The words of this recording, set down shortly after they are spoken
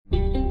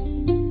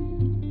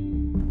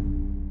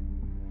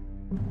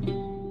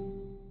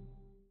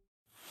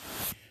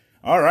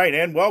All right,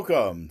 and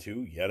welcome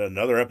to yet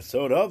another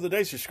episode of the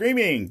Dice Are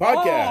Screaming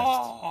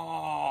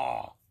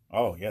podcast.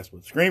 Oh, yes,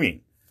 with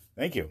screaming.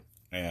 Thank you,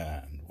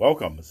 and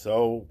welcome.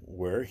 So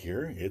we're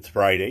here. It's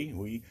Friday.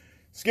 We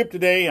skipped a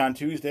day on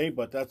Tuesday,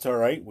 but that's all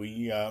right.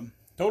 We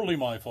Totally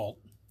my fault.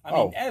 I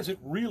mean, as it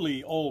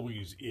really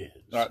always is.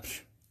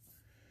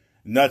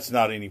 That's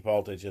not any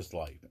fault. It's just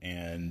life,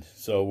 and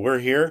so we're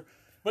here.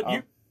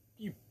 But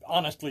you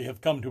honestly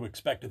have come to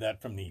expect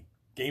that from the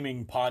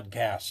gaming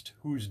podcast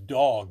whose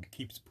dog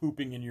keeps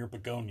pooping in your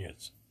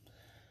begonias.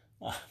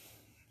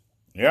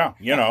 Yeah,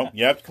 you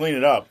have to clean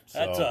it up. So.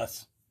 That's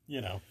us,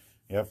 Yep,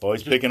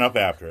 always picking up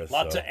after us.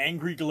 Lots of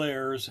angry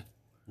glares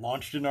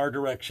launched in our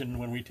direction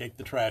when we take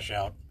the trash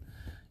out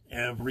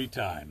every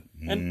time.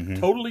 And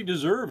totally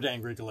deserved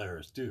angry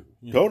glares, too.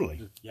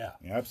 Totally. Yeah.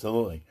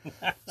 Absolutely.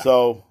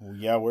 So,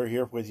 we're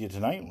here with you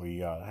tonight. We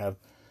have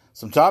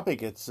some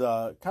topic. It's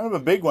kind of a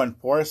big one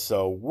for us,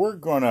 so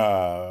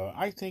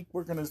I think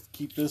we're going to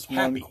keep this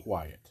one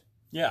quiet.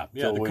 Yeah,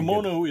 the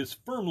kimono is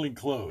firmly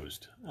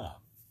closed.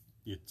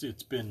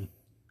 It's been,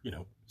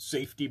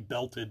 safety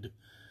belted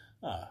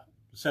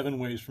 7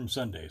 ways from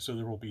Sunday, so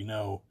there will be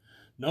no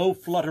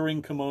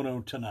fluttering kimono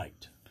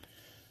tonight.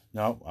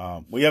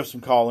 No, we have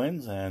some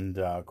call-ins, and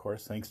of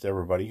course, thanks to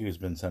everybody who's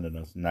been sending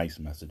us nice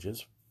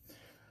messages.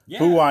 Yeah.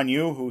 Who on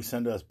you who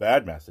send us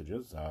bad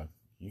messages?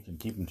 You can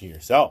keep them to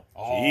yourself.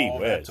 Oh,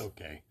 that's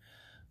okay.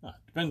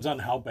 Depends on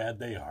how bad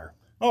they are.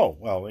 Oh,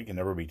 well, they can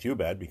never be too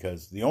bad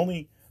because the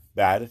only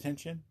bad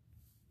attention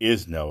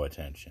is no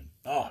attention.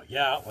 Oh,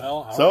 yeah,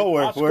 well... So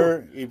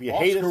if you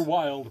hate us... Oscar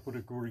Wilde would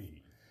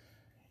agree.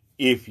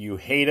 If you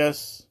hate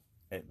us,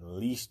 at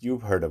least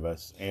you've heard of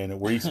us, and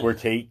at least we're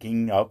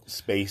taking up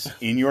space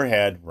in your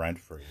head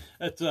rent-free.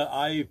 That's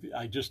I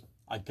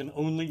can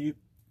only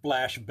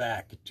flash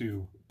back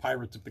to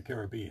Pirates of the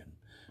Caribbean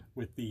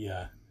with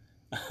the...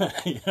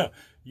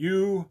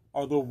 you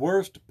are the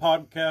worst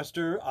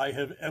podcaster I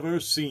have ever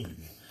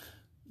seen.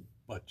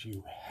 But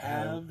you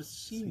have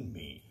seen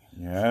me.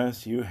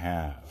 Yes, you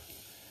have.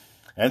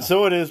 And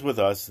so it is with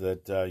us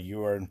that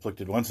you are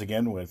inflicted once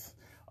again with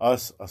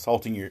us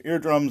assaulting your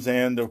eardrums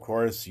and, of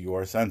course,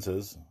 your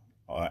senses,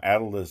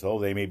 addled as though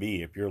they may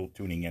be if you're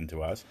tuning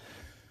into us.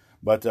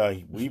 But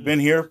we've been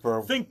here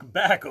for... Think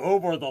back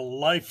over the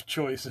life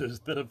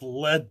choices that have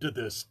led to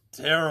this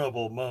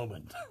terrible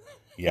moment.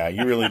 Yeah,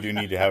 you really do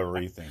need to have a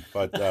rethink.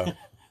 But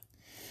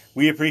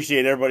we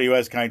appreciate everybody who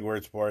has kind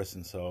words for us.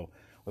 And so,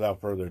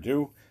 without further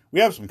ado, we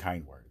have some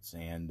kind words.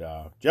 And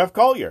Jeff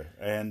Collier,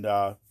 and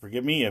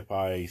forgive me if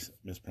I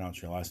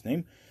mispronounce your last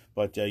name,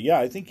 but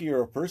I think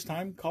you're a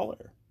first-time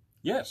caller.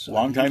 Yes.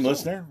 Long-time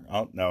listener?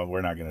 Oh, no,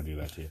 we're not going to do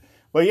that to you.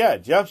 But yeah,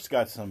 Jeff's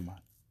got some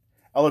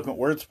eloquent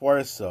words for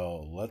us,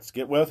 so let's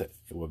get with it.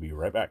 We'll be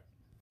right back.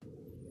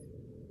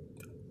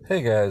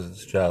 Hey guys,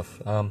 it's Jeff.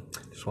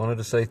 Just wanted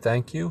to say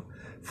thank you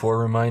for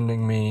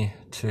reminding me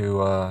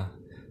to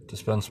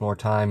spend some more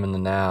time in the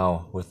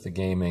now with the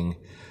gaming.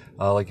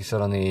 Like you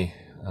said on the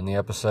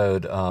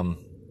episode,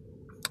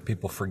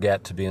 people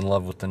forget to be in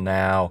love with the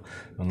now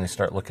when they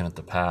start looking at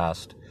the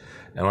past.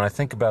 And when I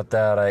think about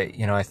that,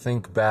 I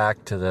think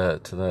back to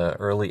the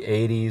early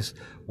 80s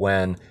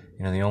when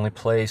the only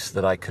place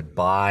that I could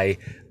buy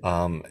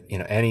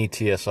any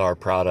TSR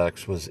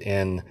products was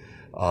in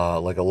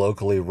like a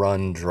locally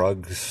run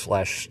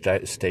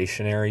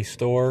drug/stationery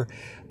store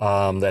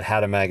that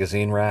had a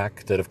magazine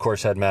rack that, of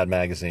course, had Mad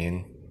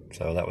Magazine.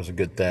 So that was a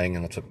good thing,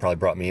 and that's what probably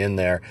brought me in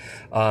there.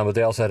 But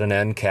they also had an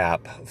end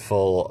cap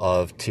full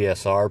of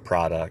TSR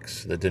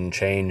products that didn't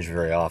change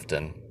very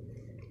often.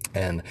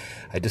 And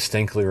I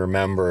distinctly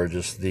remember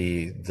just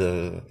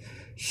the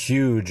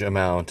huge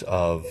amount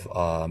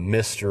of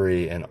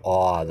mystery and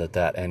awe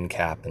that end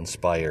cap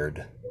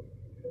inspired.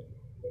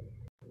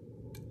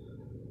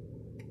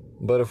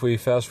 But if we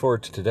fast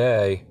forward to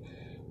today,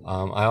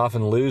 I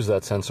often lose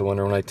that sense of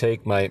wonder when I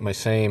take my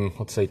same,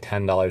 let's say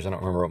 $10, I don't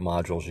remember what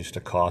modules used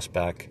to cost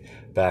back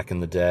in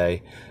the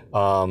day,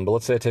 but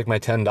let's say I take my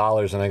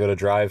 $10 and I go to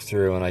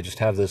drive-through and I just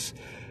have this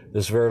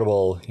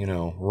veritable,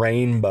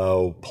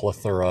 rainbow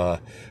plethora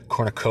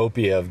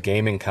cornucopia of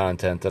gaming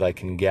content that I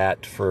can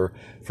get for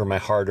my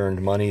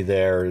hard-earned money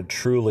there.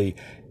 Truly,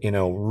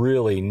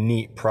 really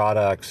neat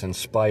products,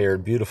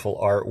 inspired, beautiful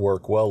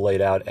artwork, well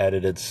laid out,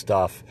 edited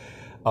stuff.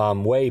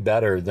 Way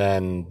better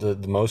than the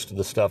most of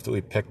the stuff that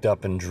we picked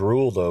up and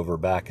drooled over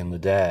back in the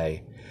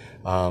day.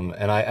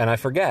 And I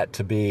forget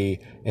to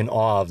be in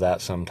awe of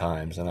that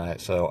sometimes.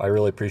 So I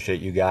really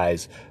appreciate you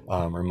guys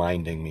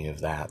reminding me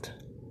of that.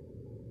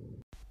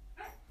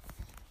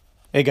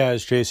 Hey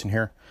guys, Jason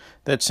here.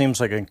 That seems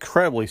like an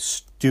incredibly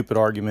stupid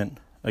argument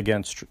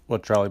against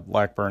what Charlie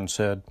Blackburn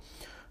said.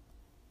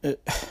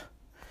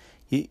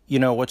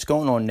 What's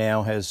going on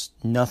now has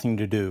nothing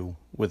to do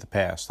with the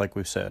past, like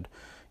we've said.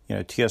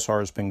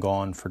 TSR has been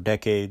gone for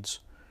decades,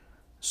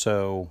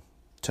 so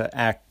to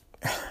act,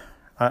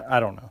 I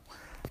don't know.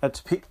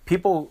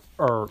 People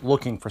are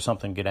looking for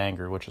something to get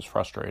angry, which is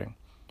frustrating.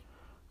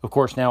 Of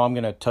course, now I'm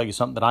going to tell you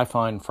something that I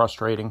find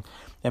frustrating,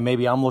 and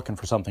maybe I'm looking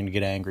for something to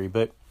get angry.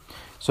 But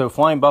so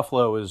Flying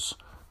Buffalo has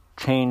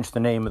changed the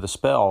name of the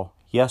spell.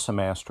 Yes, a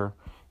master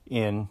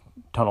in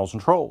Tunnels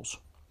and Trolls,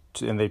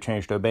 and they've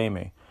changed to Obey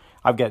Me.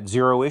 I've got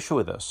zero issue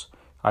with this.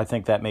 I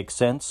think that makes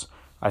sense.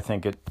 I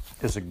think it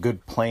is a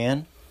good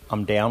plan.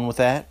 I'm down with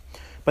that.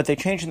 But they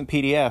changed in the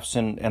PDFs,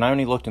 and I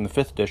only looked in the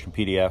 5th edition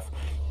PDF,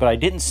 but I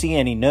didn't see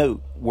any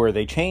note where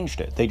they changed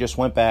it. They just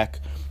went back,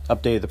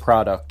 updated the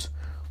product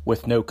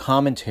with no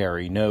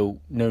commentary,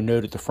 no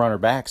note at the front or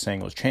back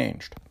saying it was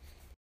changed.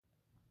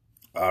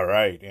 All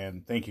right,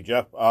 and thank you,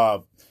 Jeff.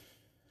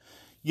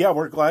 Yeah,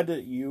 we're glad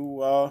that you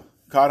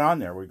caught on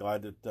there. We're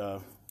glad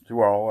that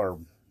through all our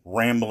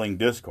rambling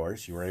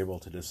discourse, you were able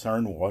to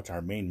discern what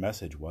our main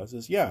message was.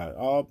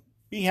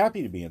 Be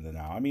happy to be in the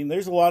now. I mean,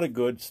 there's a lot of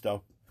good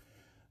stuff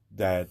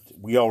that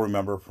we all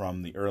remember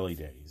from the early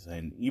days,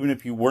 and even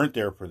if you weren't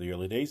there for the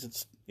early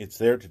days, it's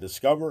there to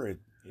discover.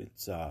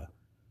 It's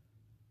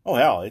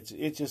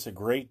just a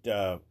great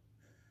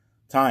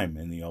time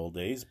in the old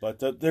days.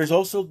 But there's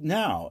also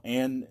now,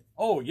 and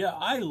oh yeah,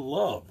 I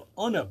love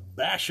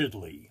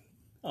unabashedly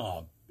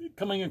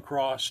coming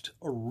across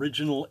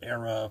original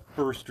era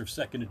 1st or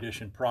 2nd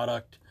edition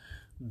product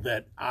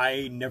that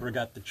I never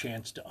got the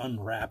chance to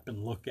unwrap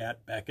and look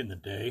at back in the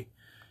day.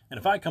 And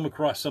if I come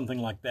across something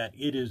like that,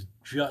 it is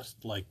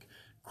just like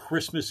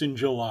Christmas in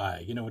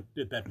July,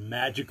 that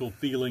magical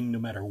feeling no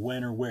matter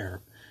when or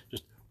where.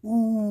 Just,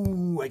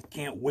 ooh, I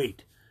can't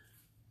wait.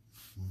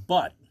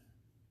 But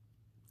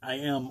I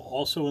am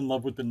also in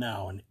love with the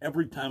now, and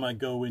every time I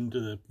go into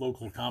the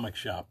local comic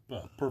shop,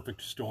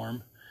 Perfect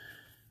Storm,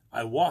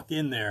 I walk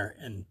in there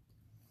and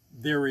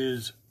there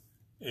is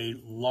a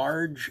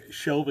large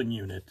shelving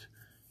unit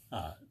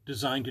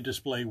designed to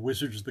display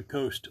Wizards of the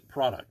Coast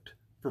product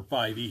for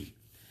 5e.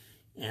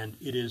 And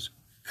it is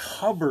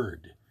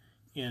covered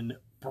in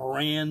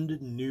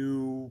brand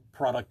new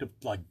product of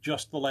like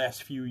just the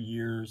last few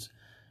years.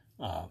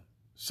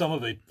 Some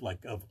of it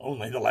like of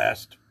only the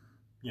last,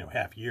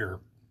 half year.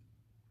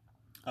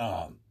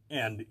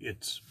 And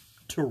it's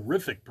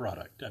terrific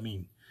product. I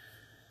mean,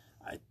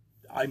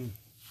 I'm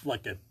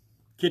like a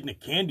kid in a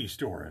candy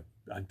store.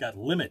 I've got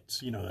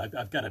limits,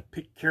 I've got to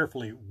pick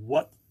carefully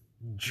what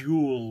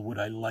jewel would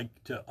I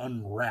like to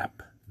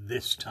unwrap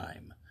this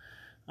time.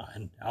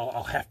 And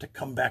I'll have to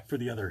come back for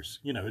the others.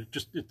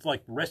 It's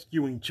like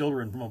rescuing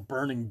children from a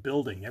burning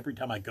building every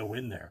time I go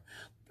in there.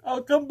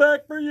 I'll come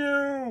back for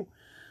you.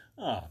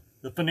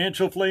 The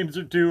financial flames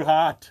are too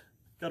hot.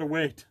 Gotta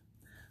wait.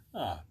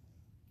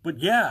 But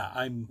yeah,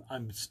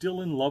 I'm still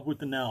in love with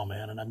the now,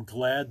 man, and I'm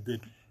glad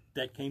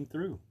that came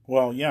through.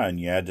 Well, yeah, and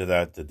you add to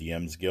that the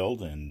DM's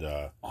Guild and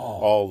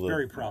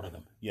very proud of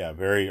them. Yeah,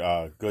 very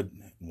good,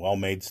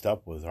 well-made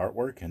stuff with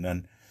artwork, and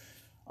then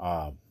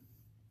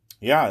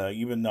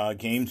even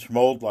games from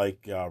old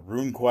like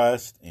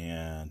RuneQuest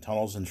and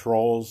Tunnels and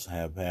Trolls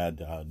have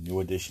had new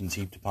additions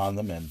heaped upon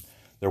them, and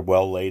they're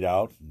well laid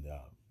out and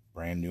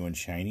brand new and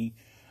shiny.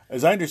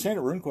 As I understand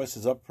it, RuneQuest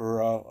is up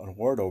for an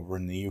award over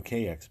in the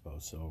UK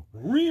Expo. So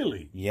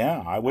really,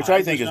 yeah, which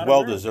I think is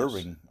well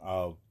deserving.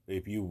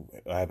 If you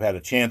have had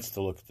a chance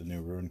to look at the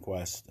new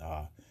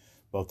RuneQuest,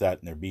 both that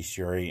and their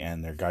Bestiary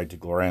and their Guide to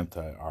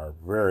Glorantha are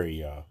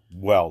very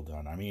well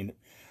done. I mean,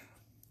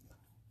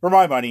 for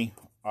my money.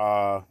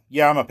 I'm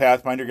a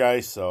Pathfinder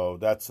guy, so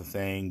that's the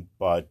thing.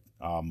 But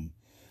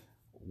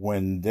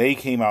when they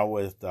came out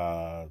with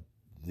the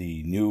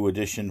new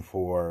edition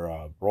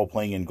for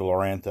role-playing in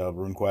Glorantha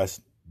RuneQuest,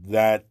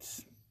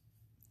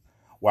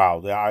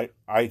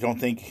 I don't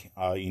think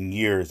in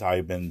years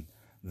I've been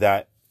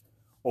that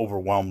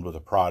overwhelmed with a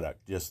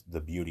product. Just the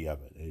beauty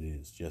of it. It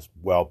is just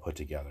well put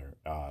together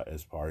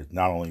as far as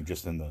not only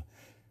just in the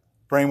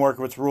framework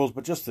of its rules,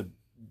 but just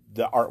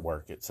the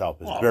artwork itself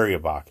is very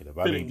evocative.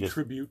 Just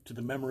tribute to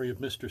the memory of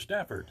Mr.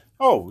 Stafford.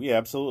 Oh, yeah,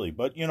 absolutely.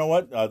 But you know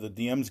what? The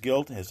DM's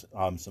Guild has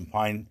some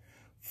fine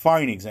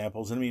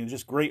examples. I mean,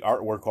 just great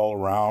artwork all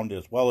around,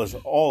 as well as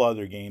all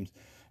other games.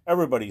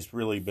 Everybody's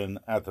really been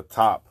at the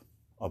top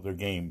of their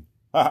game,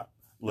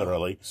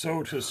 literally.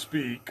 So to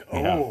speak.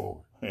 Yeah.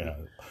 Oh. Yeah.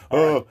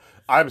 Oh,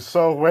 I'm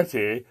so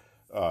witty.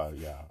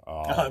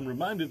 I'm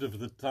reminded of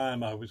the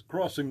time I was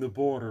crossing the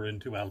border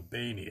into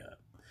Albania,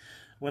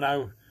 when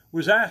I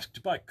was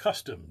asked by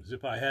customs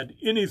if I had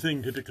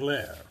anything to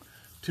declare,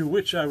 to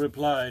which I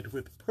replied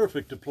with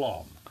perfect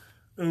aplomb,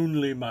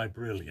 only my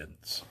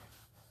brilliance.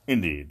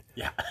 Indeed.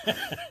 Yeah.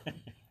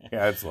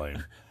 Yeah, it's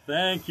lame.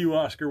 Thank you,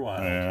 Oscar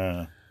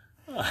Wilde.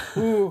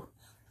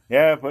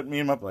 Yeah, put me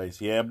in my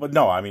place. Yeah, but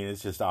no, I mean,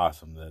 it's just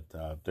awesome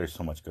that there's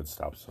so much good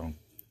stuff. So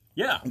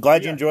yeah, I'm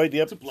glad you enjoyed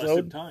the episode. It's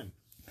a blessed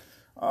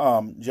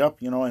time.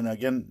 Jeff, and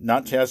again,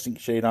 not casting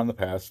shade on the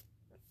past.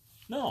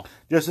 No.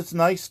 Just it's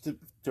nice to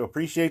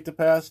appreciate the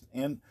past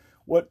and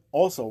what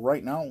also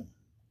right now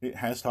it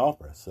has to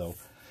offer us. So,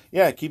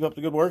 yeah, keep up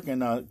the good work,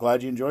 and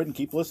glad you enjoyed and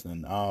keep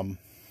listening.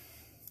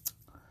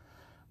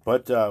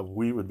 But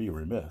we would be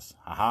remiss,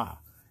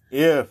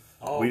 if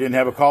we didn't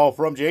have a call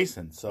from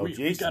Jason. So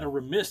Jason, we got a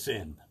remiss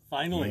in,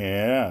 finally.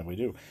 Yeah, we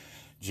do.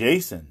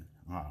 Jason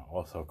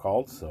also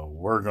called, so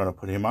we're going to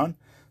put him on.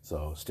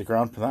 So stick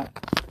around for that.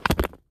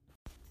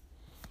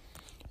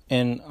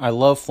 And I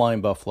love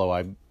Flying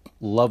Buffalo.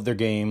 love their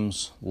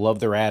games, love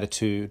their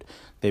attitude.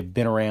 They've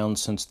been around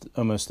since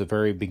almost the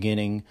very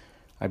beginning.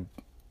 Rick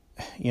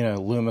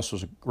Loomis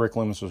was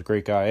a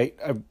great guy.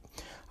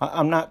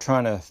 I'm not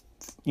trying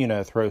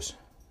to, throw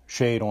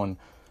shade on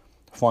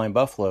Flying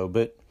Buffalo,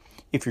 but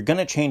if you're going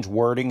to change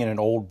wording in an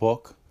old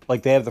book,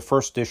 like they have the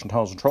first edition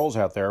Tunnels and Trolls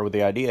out there with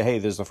the idea, hey,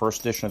 this is the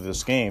first edition of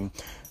this game,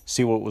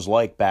 see what it was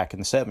like back in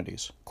the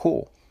 70s.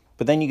 Cool.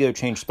 But then you go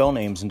change spell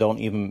names and don't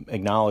even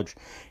acknowledge,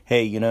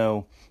 hey,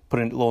 put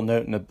a little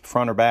note in the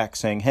front or back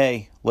saying,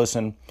 hey,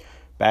 listen,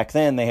 back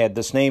then they had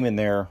this name in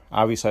there.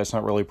 Obviously, that's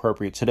not really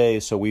appropriate today,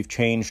 so we've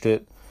changed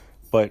it,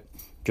 but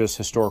just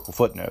historical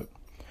footnote.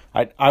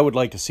 I would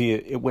like to see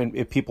it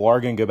if people are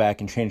going to go back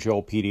and change the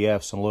old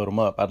PDFs and load them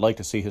up. I'd like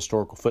to see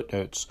historical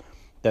footnotes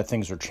that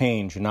things are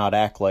changed and not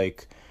act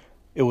like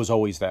it was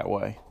always that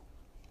way.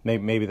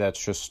 Maybe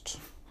that's just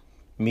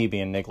me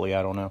being niggly.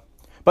 I don't know.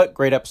 But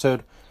great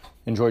episode.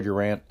 Enjoyed your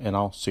rant, and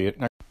I'll see you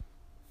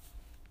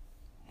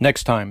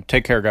next time.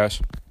 Take care,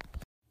 guys.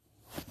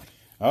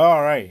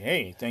 All right.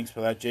 Hey, thanks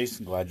for that,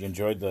 Jason. Glad you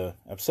enjoyed the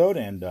episode.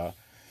 And,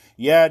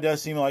 it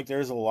does seem like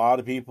there's a lot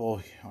of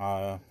people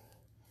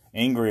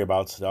angry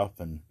about stuff.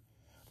 And,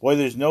 boy,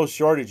 there's no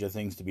shortage of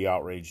things to be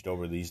outraged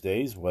over these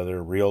days,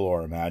 whether real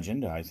or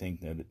imagined. I think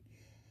that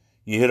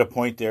you hit a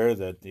point there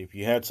that if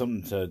you had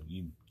something to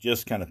you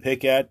just kind of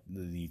pick at,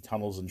 the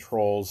Tunnels and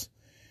Trolls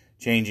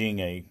changing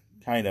a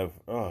kind of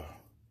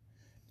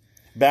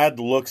bad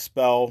look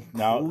spell.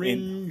 Now,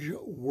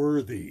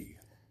 cringe-worthy.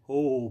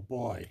 Oh,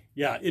 boy.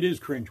 Yeah, it is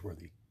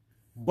cringe-worthy.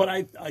 But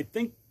I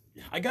think,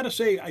 I got to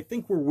say, I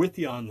think we're with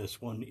you on this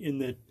one in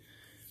that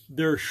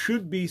there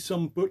should be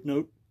some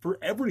footnote for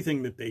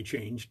everything that they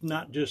changed,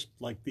 not just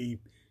like the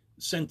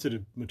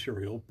sensitive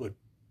material, but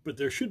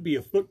there should be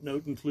a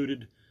footnote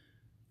included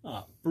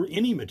for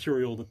any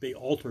material that they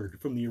altered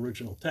from the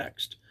original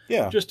text.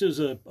 Yeah. Just as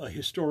a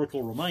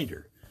historical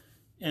reminder.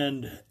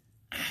 And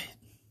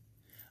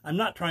I'm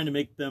not trying to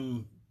make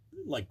them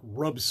like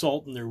rub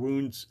salt in their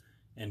wounds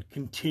and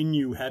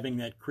continue having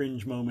that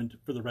cringe moment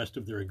for the rest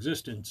of their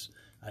existence.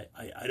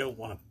 I don't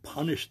want to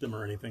punish them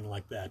or anything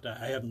like that.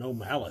 I have no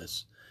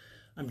malice.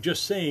 I'm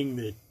just saying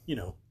that,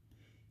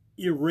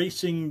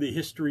 erasing the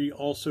history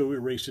also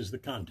erases the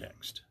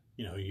context.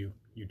 You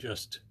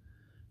just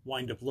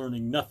wind up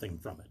learning nothing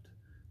from it.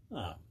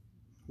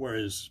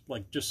 Whereas,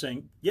 like, just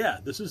saying, yeah,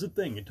 this is a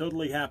thing. It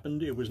totally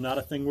happened. It was not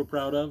a thing we're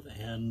proud of,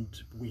 and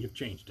we have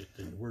changed it.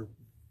 And we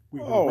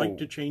were right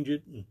to change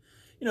it. And,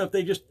 if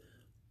they just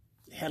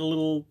had a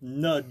little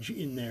nudge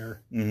in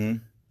there,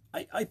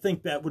 I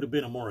think that would have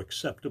been a more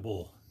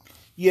acceptable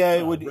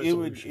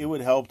resolution. It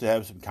would help to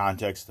have some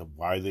context of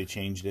why they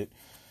changed it.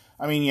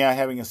 I mean,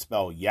 having a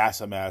spell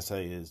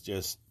Yasamasa is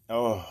just,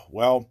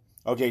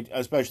 okay,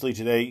 especially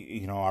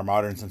today, our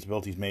modern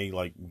sensibilities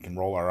we can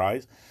roll our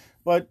eyes.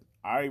 But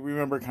I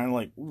remember kind of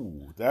like,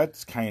 ooh,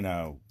 that's kind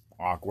of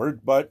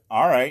awkward. But,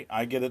 all right,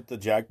 I get it, the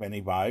Jack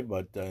Benny vibe,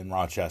 but in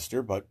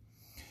Rochester. But,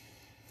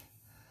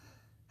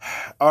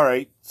 all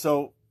right,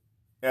 so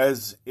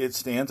as it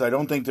stands, I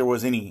don't think there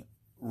was any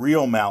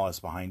real malice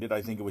behind it.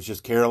 I think it was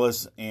just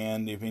careless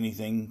and, if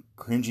anything,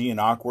 cringy and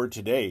awkward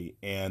today.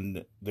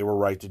 And they were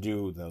right to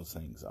do those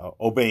things.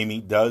 Obey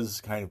Me does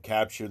kind of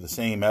capture the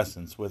same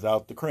essence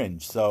without the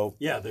cringe. So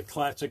yeah, the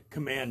classic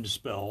command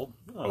spell.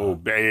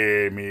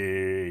 Obey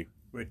Me.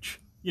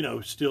 Which,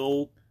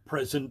 still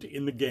present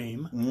in the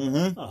game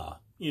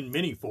in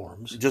many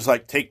forms. Just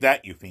like, take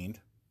that, you fiend.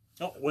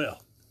 Oh,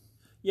 well.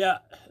 Yeah,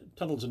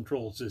 Tunnels and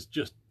Trolls is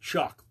just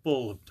chock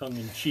full of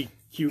tongue-in-cheek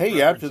cute.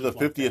 Hey, after the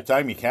 50th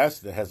time you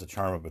cast it, it has a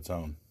charm of its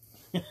own.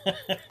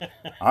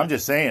 I'm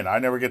just saying, I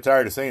never get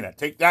tired of saying that.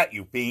 Take that,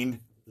 you fiend.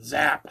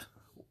 Zap.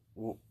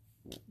 Well,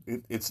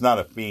 it's not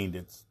a fiend.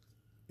 It's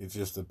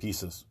just a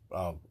piece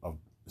of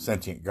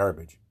sentient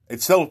garbage.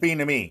 It's still a fiend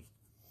to me.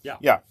 Yeah.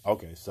 Yeah.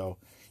 Okay. So,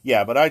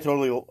 but I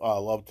totally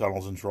love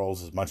Tunnels and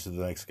Trolls as much as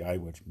the next guy,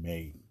 which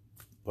may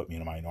put me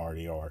in a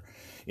minority, or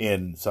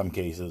in some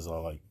cases,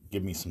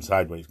 give me some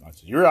sideways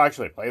glances. You're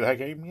actually play that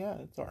game? Yeah,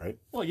 it's all right.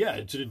 Well, yeah,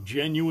 it's a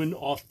genuine,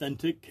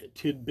 authentic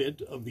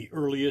tidbit of the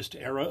earliest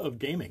era of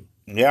gaming.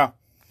 Yeah.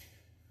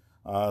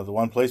 The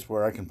one place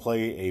where I can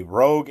play a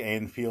rogue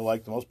and feel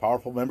like the most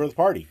powerful member of the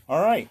party.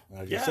 All right.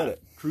 I just said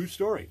it. True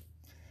story.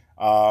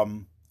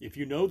 If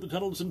you know the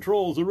Tunnels and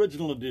Trolls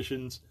original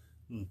editions,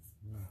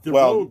 the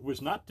rogue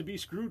was not to be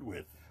screwed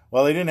with.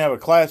 Well, they didn't have a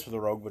class for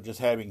the rogue, but just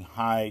having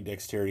high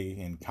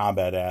dexterity and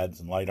combat adds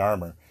and light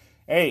armor,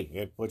 hey,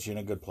 it puts you in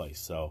a good place.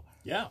 So,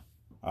 yeah.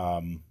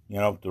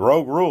 The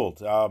rogue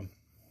ruled.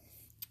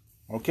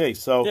 Okay,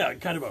 so. Yeah,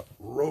 kind of a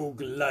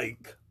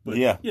rogue-like. But,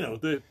 yeah.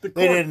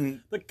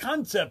 The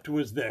concept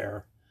was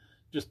there,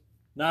 just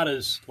not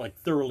as,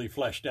 thoroughly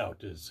fleshed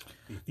out as.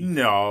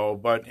 No,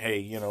 but,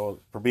 hey,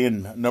 for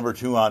being number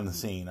 2 on the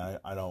scene,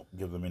 I don't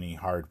give them any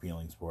hard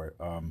feelings for it.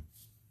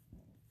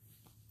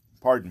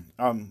 Pardon.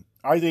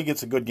 I think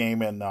it's a good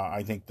game, and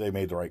I think they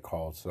made the right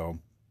call. So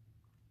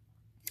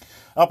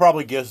I'll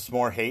probably give us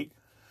more hate,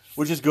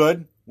 which is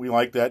good. We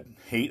like that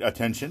hate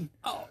attention.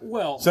 Oh,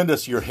 well. Send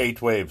us your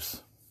hate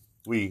waves.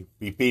 We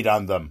feed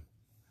on them.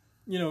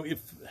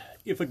 If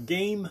if a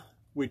game,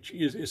 which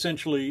is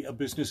essentially a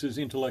business's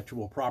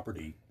intellectual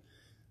property,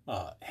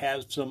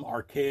 has some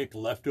archaic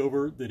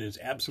leftover that is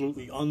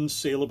absolutely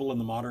unsaleable in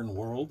the modern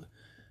world,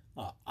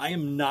 I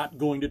am not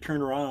going to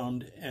turn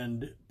around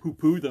and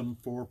poo-poo them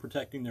for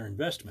protecting their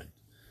investment,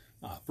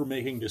 for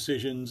making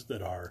decisions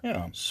that are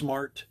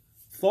smart,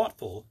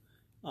 thoughtful,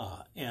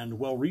 and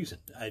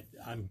well-reasoned.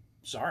 I'm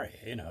sorry,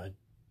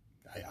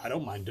 I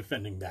don't mind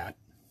defending that.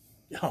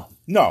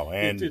 No,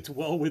 and it's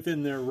well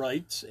within their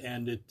rights,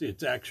 and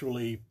it's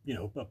actually,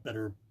 a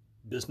better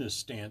business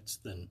stance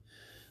than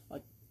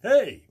like,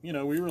 hey, we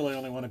really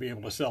only want to be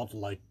able to sell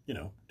to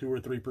 2 or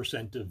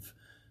 3% of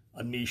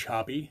a niche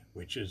hobby,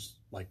 which is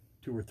like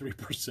 2 or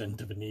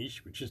 3% of a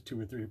niche, which is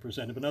 2 or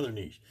 3% of another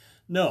niche.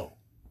 No,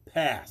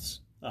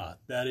 pass.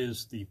 That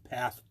is the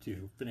path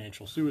to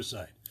financial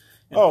suicide.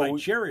 And I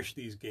cherish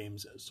these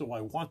games, so I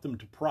want them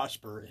to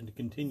prosper and to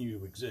continue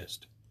to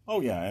exist.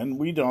 Oh yeah, and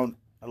we don't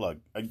look.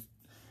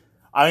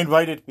 I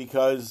invite it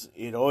because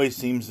it always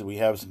seems that we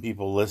have some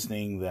people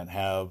listening that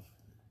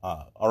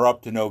are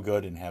up to no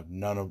good and have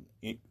none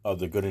of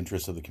the good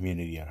interests of the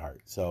community at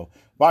heart. So,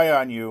 bye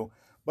on you,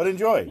 but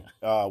enjoy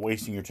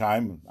wasting your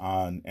time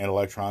on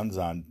electrons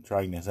on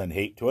trying to send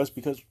hate to us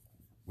because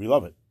we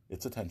love it.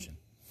 It's attention.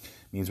 It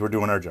means we're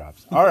doing our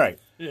jobs. All right.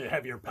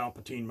 Have your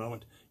Palpatine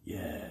moment.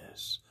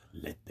 Yes,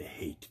 let the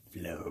hate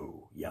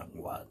flow, young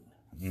one.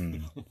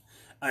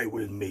 I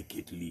will make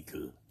it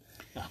legal.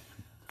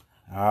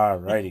 All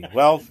righty.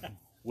 Well,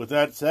 with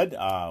that said,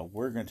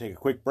 we're going to take a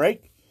quick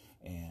break,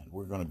 and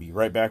we're going to be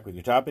right back with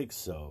your topics,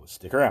 so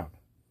stick around.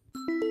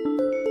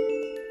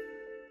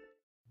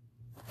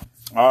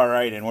 All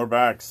right, and we're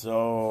back.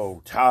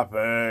 So,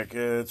 topic,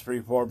 it's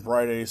Freeform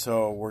Friday,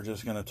 so we're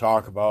just going to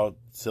talk about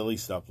silly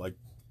stuff like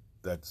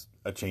that's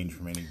a change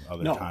from any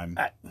other time.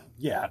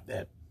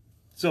 That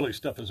silly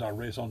stuff is our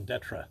raison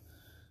d'etre.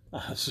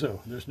 So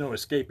there's no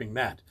escaping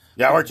that.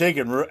 Yeah, we're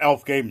taking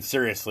elf games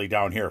seriously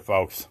down here,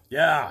 folks.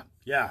 Yeah.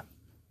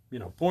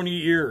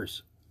 Pointy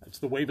ears. That's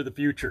the wave of the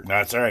future.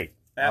 That's right.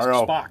 Ask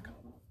Spock.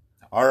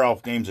 Our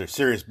elf games are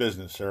serious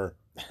business, sir.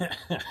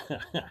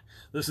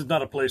 This is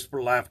not a place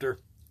for laughter.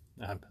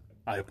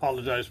 I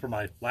apologize for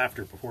my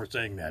laughter before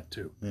saying that,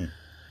 too.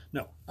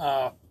 No.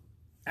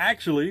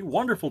 Actually,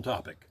 wonderful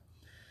topic.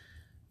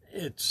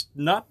 It's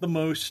not the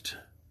most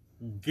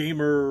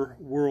gamer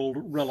world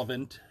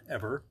relevant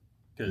ever.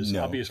 Because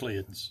obviously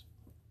it's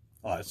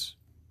us.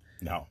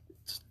 No.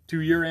 It's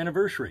 2-year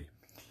anniversary.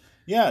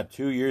 Yeah,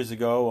 2 years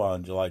ago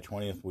on July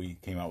 20th, we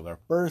came out with our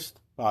first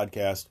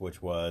podcast,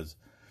 which was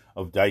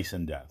of Dice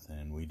and Death.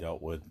 And we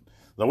dealt with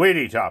the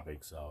weighty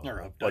topics of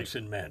Dice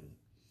and Men.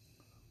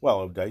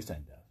 Well, of Dice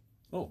and Death.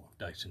 Oh,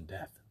 Dice and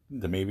Death.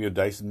 Maybe of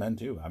Dice and Men,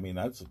 too. I mean,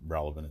 that's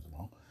relevant as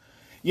well.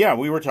 Yeah,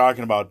 we were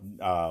talking about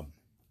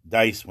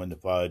dice, when to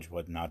fudge,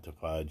 what not to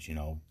fudge,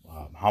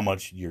 how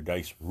much your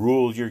dice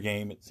rules your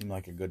game. It seemed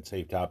like a good,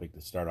 safe topic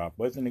to start off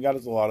with, and it got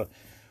us a lot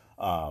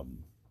of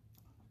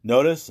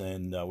notice,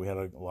 and we had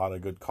a lot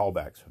of good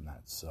callbacks from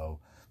that.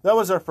 So that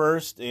was our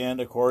first, and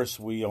of course,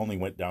 we only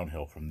went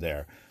downhill from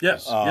there.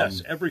 Yes.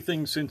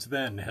 Everything since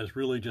then has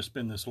really just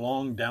been this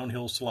long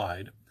downhill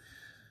slide.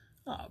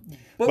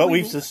 But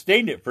we've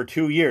sustained it for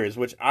 2 years,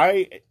 which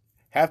I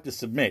have to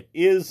submit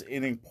is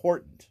an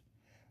important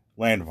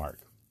landmark.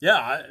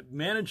 Yeah,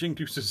 managing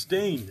to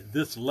sustain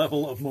this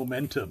level of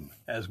momentum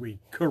as we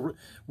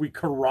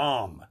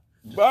karam.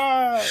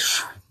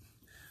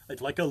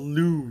 Like a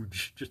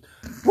luge, just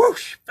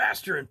whoosh,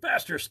 faster and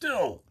faster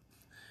still,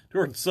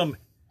 towards some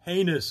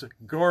heinous,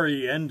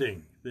 gory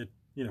ending that,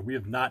 we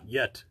have not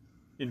yet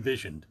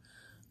envisioned.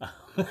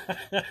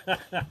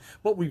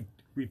 But we've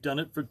done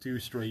it for 2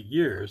 straight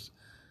years,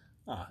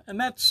 and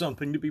that's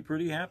something to be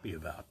pretty happy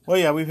about. Well,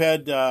 yeah, we've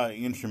had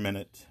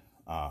intermittent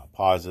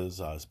pauses,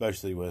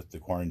 especially with the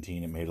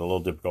quarantine. It made it a little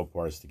difficult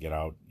for us to get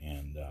out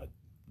and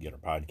get our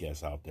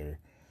podcasts out there.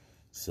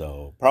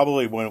 So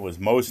probably when it was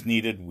most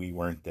needed, we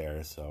weren't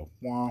there. So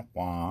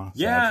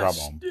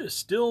trouble.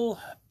 Still,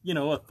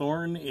 a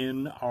thorn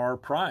in our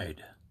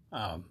pride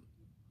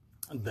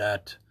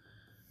that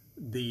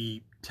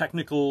the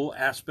technical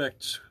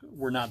aspects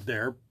were not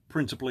there.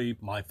 Principally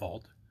my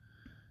fault.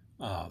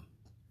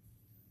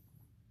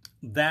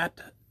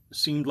 That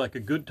seemed like a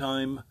good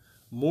time,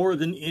 more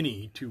than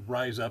any, to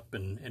rise up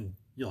and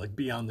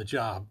be on the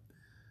job.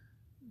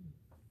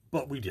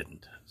 But we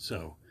didn't.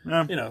 So,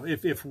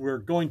 if we're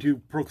going to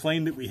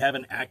proclaim that we have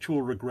an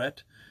actual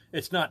regret,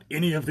 it's not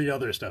any of the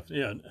other stuff.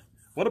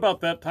 What about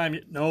that time?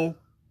 No,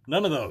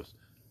 none of those.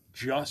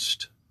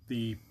 Just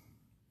the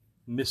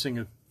missing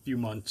a few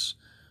months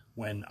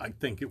when I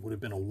think it would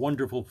have been a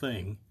wonderful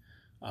thing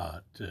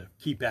to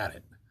keep at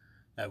it.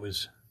 That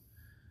was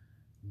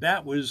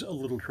a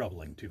little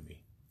troubling to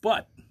me.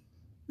 But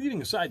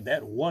leaving aside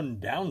that one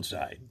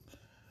downside.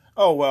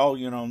 Oh, well,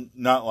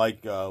 not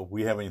like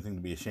we have anything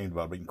to be ashamed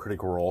about, but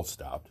Critical Role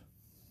stopped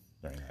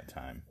during that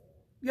time.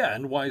 Yeah,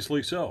 and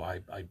wisely so.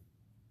 I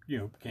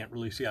can't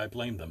really see I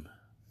blame them.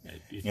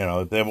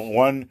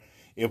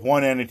 If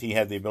one entity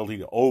had the ability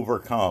to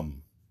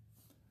overcome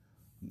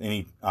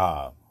any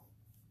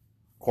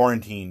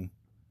quarantine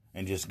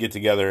and just get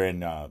together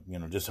and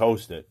just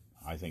host it,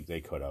 I think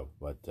they could have,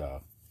 but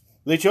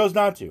they chose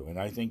not to, and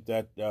I think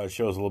that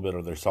shows a little bit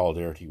of their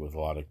solidarity with a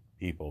lot of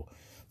people.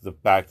 The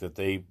fact that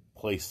they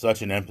place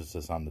such an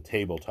emphasis on the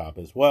tabletop,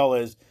 as well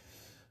as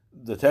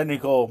the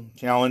technical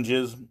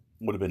challenges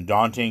would have been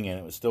daunting,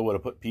 and it still would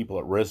have put people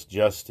at risk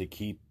just to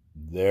keep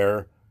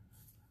their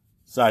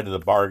side of the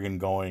bargain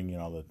going.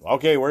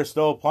 Okay, we're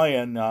still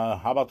playing.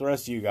 How about the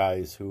rest of you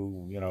guys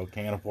who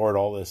can't afford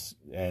all this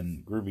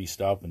and groovy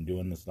stuff and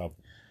doing this stuff?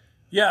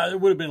 Yeah, there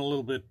would have been a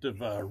little bit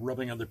of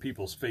rubbing other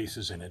people's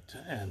faces in it,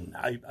 and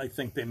I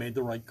think they made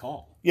the right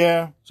call.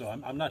 Yeah. So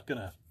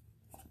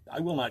I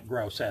will not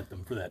grouse at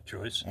them for that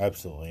choice.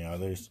 Absolutely.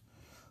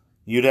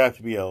 You'd have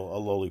to be a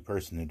lowly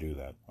person to do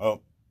that.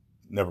 Oh,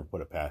 never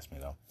put it past me,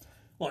 though.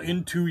 Well,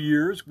 in 2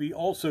 years, we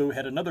also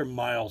had another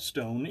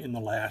milestone in the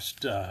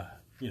last,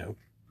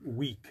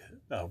 week.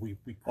 We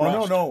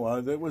crossed.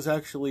 No. That was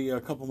actually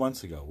a couple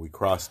months ago. We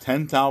crossed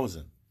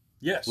 10,000.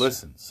 Yes.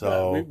 Listen,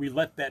 so we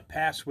let that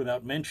pass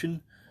without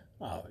mention.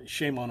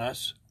 Shame on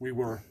us. We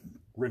were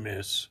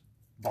remiss.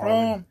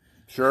 Borrowing.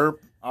 Sure.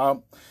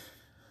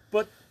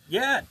 But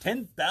yeah,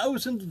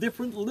 10,000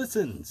 different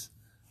listens.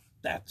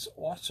 That's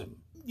awesome.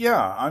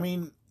 Yeah, I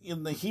mean,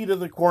 in the heat of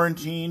the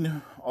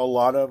quarantine, a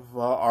lot of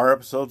our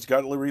episodes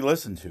got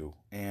re-listened to,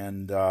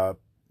 and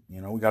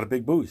we got a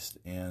big boost,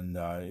 and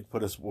it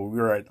put us. Well, we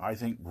were at, I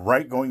think,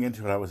 right going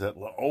into it, I was at,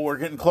 we're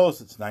getting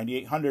close. It's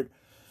 9,800.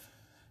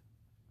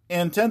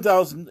 And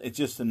 10,000, it's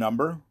just a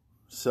number.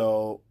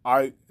 So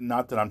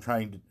not that I'm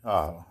trying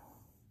to,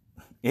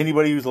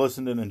 anybody who's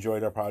listened and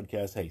enjoyed our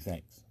podcast, hey,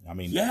 thanks. I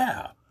mean,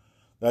 yeah,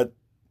 that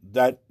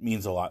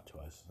means a lot to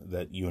us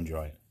that you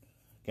enjoy it.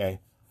 Okay.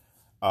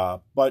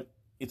 But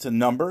it's a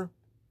number,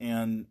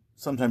 and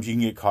sometimes you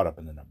can get caught up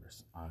in the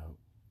numbers.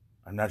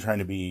 I'm not trying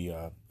to be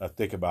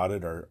thick about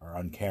it or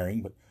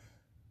uncaring, but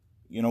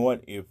you know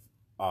what? If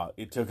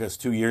it took us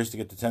 2 years to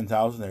get to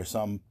 10,000, there's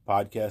some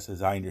podcasts,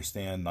 as I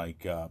understand,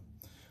 like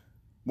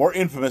more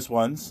infamous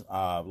ones,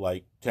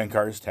 like 10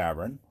 Cars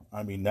Tavern.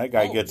 I mean, that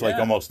guy gets like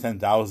almost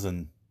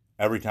 10,000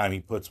 every time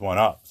he puts one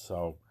up.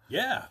 So,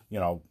 yeah,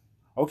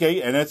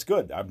 okay, and that's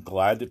good. I'm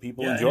glad that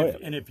people enjoy it.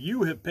 And if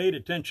you have paid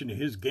attention to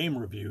his game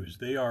reviews,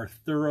 they are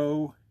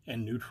thorough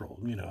and neutral.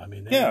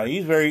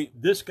 He's very.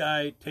 This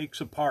guy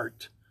takes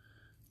apart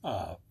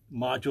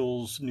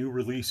modules, new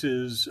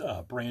releases,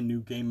 brand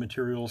new game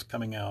materials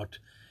coming out,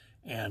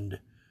 and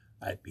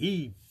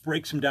he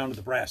breaks them down to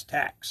the brass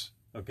tacks.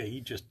 Okay,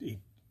 he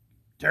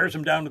tears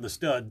them down to the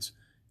studs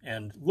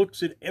and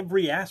looks at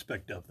every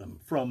aspect of them,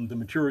 from the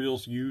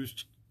materials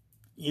used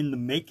in the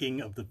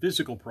making of the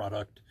physical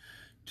product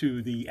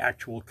to the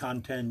actual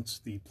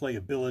contents, the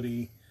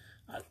playability,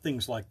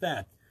 things like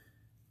that.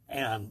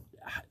 And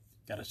I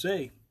gotta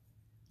say,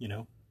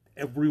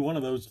 every one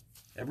of those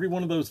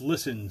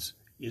listens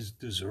is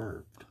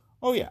deserved.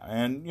 Oh yeah,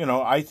 and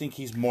I think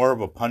he's more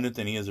of a pundit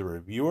than he is a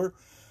reviewer,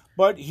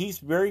 but he's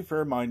very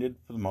fair-minded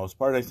for the most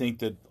part. I think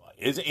that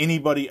as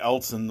anybody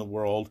else in the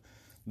world,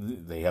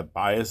 they have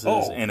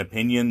biases and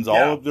opinions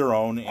all of their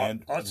own,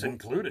 and us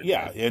included.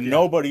 Yeah, and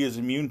nobody is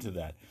immune to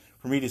that.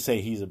 For me to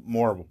say he's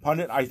more of a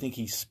pundit, I think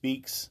he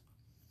speaks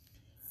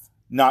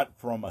not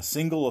from a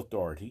single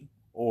authority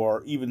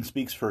or even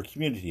speaks for a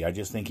community. I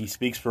just think he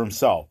speaks for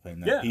himself,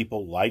 and that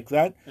people like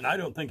that. And I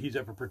don't think he's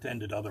ever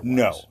pretended otherwise.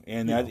 No,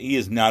 and that he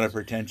is not a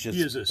pretentious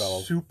He is a fellow.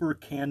 super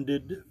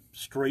candid,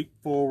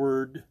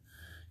 straightforward,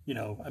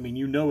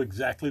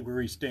 exactly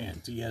where he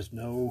stands. He has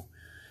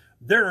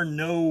there are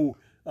no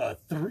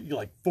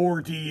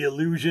 4D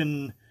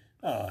illusion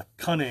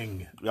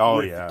cunning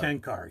with the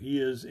Tenkar. He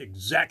is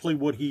exactly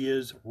what he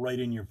is, right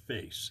in your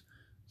face.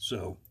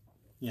 So,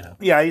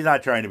 Yeah, he's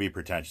not trying to be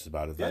pretentious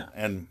about it.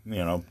 And,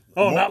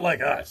 not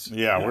like us.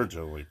 Yeah, we're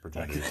totally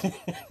pretenders.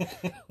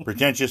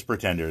 Pretentious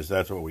pretenders,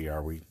 that's what we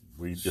are. We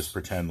just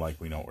pretend like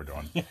we know what we're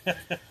doing.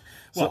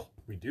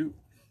 We do.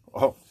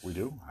 Oh, we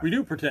do? We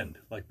do pretend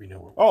like we know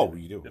what we're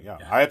doing. We do, yeah.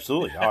 I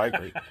absolutely. I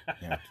agree.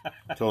 Yeah,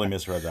 totally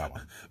misread that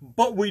one.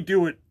 But we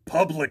do it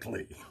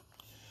publicly.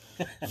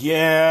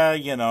 Yeah,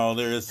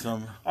 there is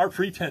some... Our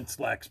pretense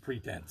lacks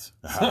pretense.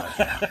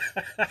 Not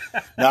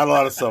a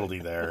lot of subtlety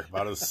there.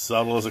 About as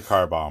subtle as a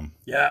car bomb.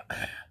 Yeah.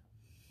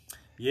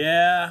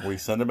 Yeah. We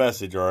send a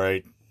message, all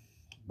right.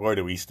 Boy,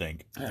 do we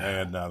stink.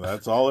 And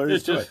that's all there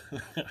is to it.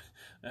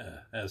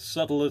 As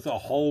subtle as a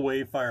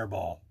hallway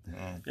fireball.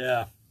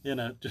 Yeah.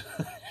 10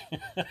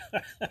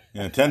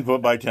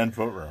 foot by 10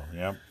 foot row.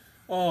 Yep.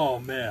 Oh,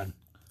 man.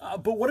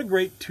 But what a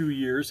great 2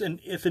 years. And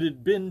if it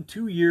had been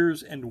 2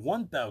 years and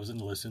 1,000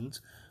 listens,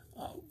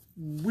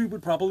 we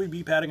would probably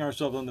be patting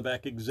ourselves on the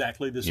back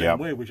exactly the same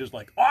way, which is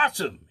like,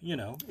 awesome.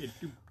 It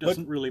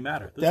doesn't really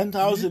matter.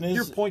 10,000 is...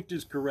 Your point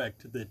is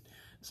correct that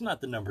it's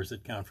not the numbers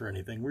that count for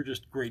anything. We're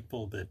just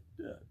grateful that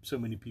so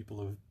many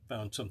people have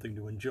found something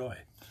to enjoy.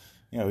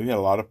 Yeah, we've had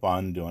a lot of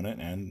fun doing it,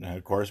 and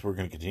of course we're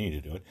going to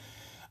continue to do it.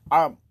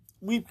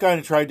 We've kind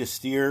of tried to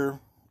steer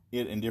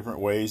it in different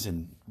ways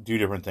and do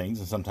different things,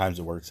 and sometimes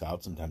it works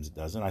out, sometimes it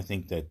doesn't. I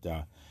think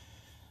that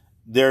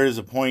there is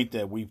a point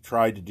that we've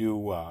tried to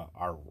do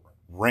our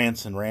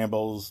rants and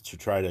rambles to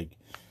try to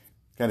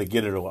kind of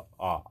get it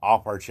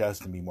off our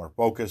chest and be more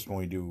focused when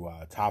we do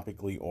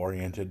topically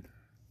oriented.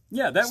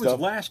 Yeah, that stuff. was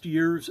last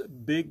year's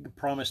big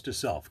promise to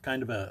self,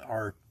 kind of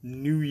our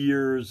New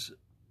Year's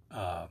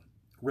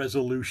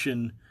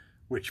resolution,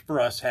 which for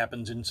us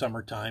happens in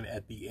summertime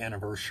at the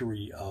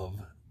anniversary of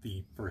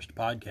the first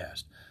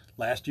podcast.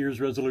 Last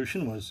year's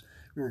resolution was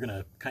we were going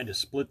to kind of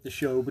split the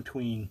show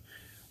between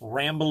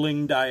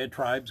rambling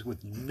diatribes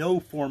with no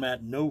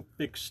format, no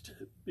fixed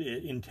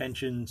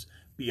intentions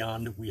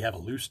beyond we have a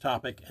loose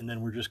topic, and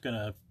then we're just going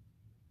to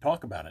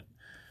talk about it,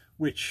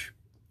 which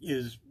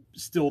is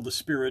still the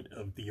spirit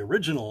of the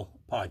original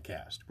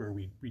podcast, where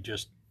we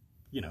just,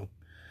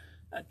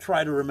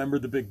 try to remember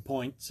the big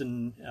points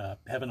and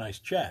have a nice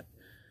chat.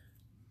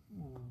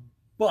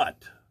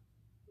 But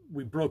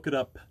we broke it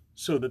up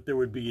so that there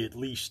would be at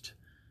least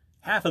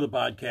half of the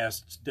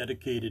podcasts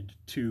dedicated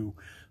to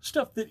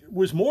stuff that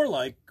was more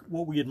like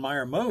what we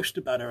admire most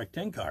about Eric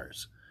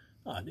Tenkars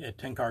at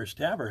Tenkar's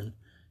Tavern.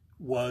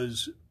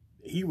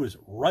 He was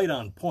right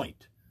on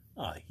point.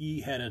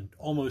 He had an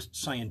almost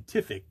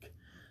scientific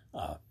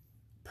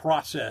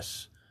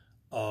process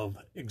of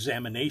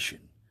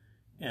examination,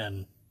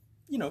 and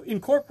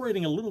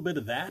incorporating a little bit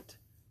of that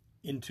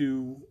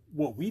into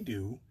what we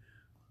do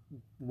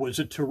was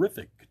a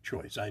terrific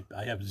choice.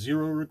 I have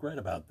zero regret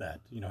about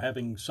that.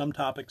 Having some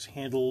topics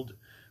handled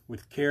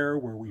with care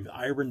where we've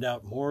ironed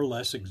out more or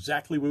less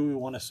exactly what we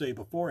want to say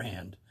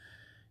beforehand,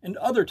 and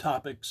other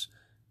topics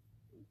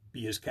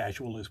be as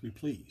casual as we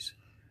please.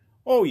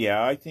 Oh,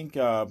 yeah, I think,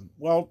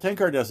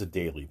 Tenkar does a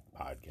daily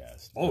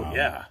podcast. Oh,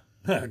 yeah.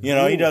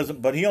 He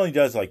doesn't, but he only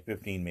does like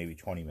 15, maybe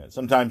 20 minutes.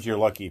 Sometimes you're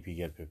lucky if you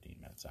get 15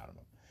 minutes out of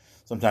him.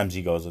 Sometimes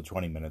he goes to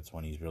 20 minutes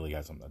when he's really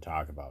got something to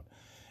talk about.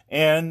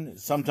 And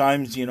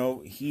sometimes,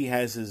 he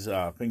has his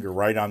finger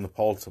right on the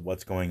pulse of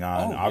what's going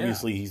on. Oh,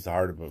 Obviously, he's the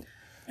heart of a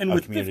And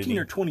with community. 15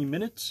 or 20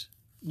 minutes,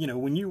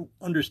 when you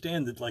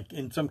understand that, like,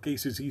 in some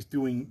cases he's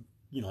doing,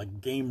 like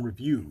game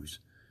reviews,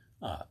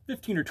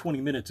 15 or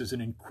 20 minutes is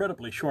an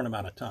incredibly short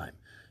amount of time.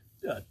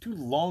 Two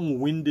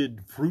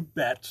long-winded fruit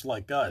bats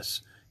like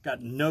us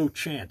got no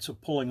chance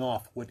of pulling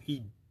off what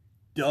he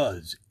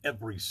does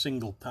every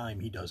single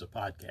time he does a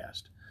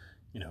podcast.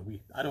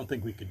 I don't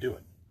think we could do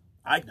it.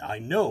 I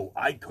know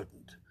I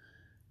couldn't.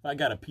 I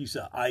got a piece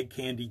of eye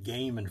candy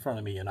game in front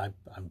of me, and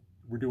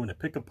we're doing a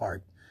pick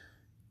apart.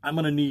 I'm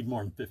going to need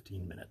more than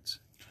 15 minutes.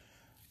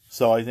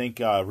 So I think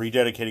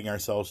rededicating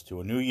ourselves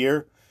to a new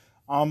year,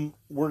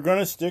 we're going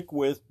to stick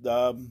with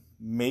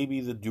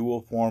maybe the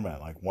dual format.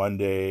 Like one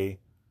day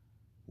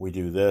we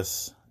do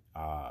this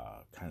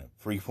kind of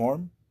free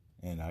form,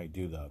 and I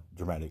do the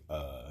dramatic,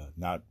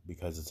 not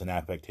because it's an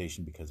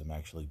affectation, because I'm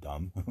actually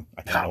dumb.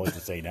 I don't know what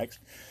to say next.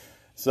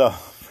 So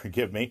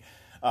forgive me.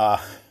 Oh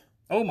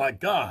my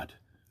God.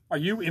 Are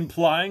you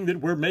implying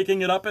that we're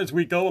making it up as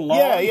we go along?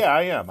 Yeah,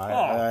 I am.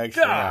 I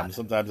actually God. am.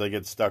 Sometimes I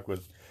get stuck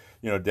with,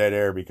 dead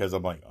air because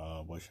I'm like,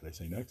 what should I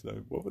say next?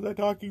 What was I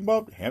talking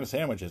about? Ham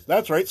sandwiches.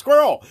 That's right,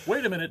 squirrel.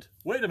 Wait a minute.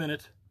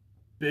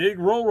 Big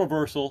role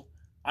reversal.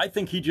 I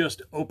think he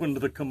just opened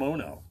the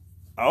kimono.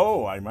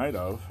 Oh, I might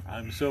have.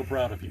 I'm so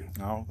proud of you.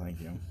 Oh, thank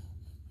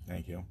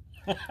you.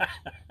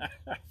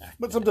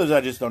 But sometimes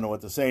I just don't know what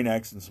to say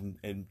next, and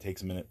it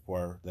takes a minute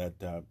for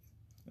that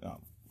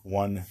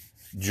one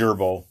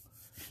gerbil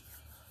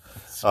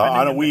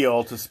on a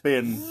wheel to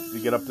spin to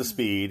get up to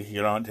speed.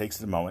 It takes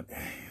a moment.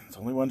 It's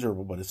only one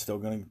gerbil, but it's still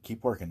going to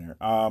keep working there.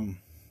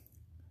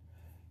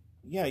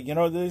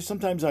 There's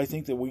sometimes I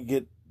think that we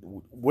get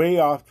way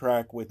off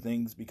track with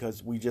things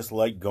because we just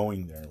like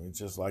going there. It's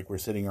just like we're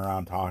sitting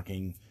around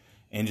talking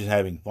and just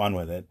having fun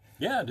with it.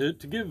 Yeah, to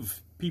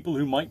give people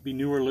who might be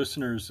newer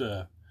listeners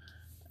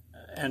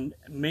and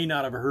may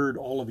not have heard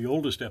all of the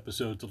oldest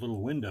episodes a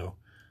little window,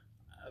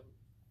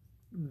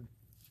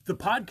 the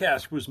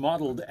podcast was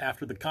modeled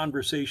after the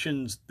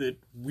conversations that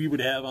we would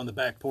have on the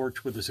back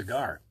porch with a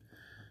cigar.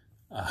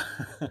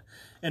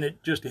 And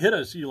it just hit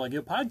us. You're like,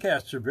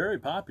 podcasts are very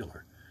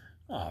popular.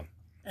 And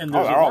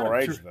there's they're all the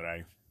rage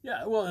today.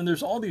 Yeah, well, and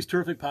there's all these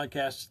terrific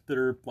podcasts that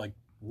are like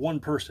one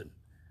person.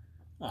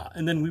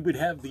 And then we would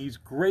have these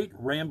great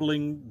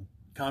rambling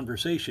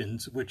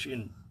conversations, which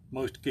in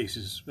most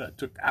cases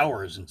took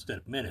hours instead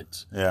of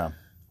minutes. Yeah.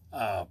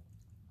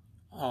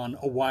 On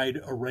a wide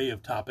array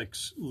of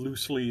topics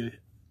loosely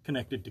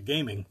connected to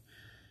gaming.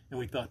 And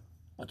we thought,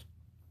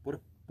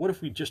 what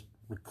if we just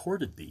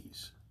recorded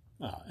these?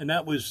 And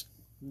that was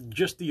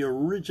just the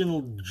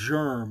original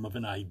germ of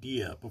an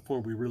idea before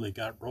we really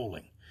got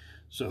rolling.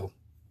 So,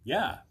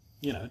 yeah,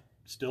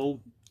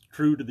 still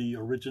true to the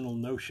original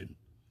notion.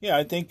 Yeah,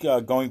 I think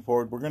going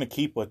forward, we're going to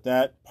keep with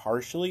that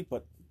partially,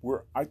 but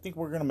I think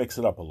we're going to mix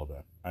it up a little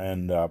bit.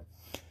 And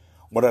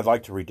what I'd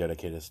like to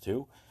rededicate us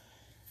to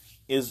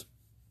is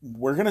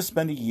we're going to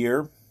spend a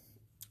year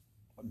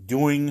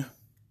doing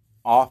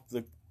off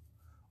the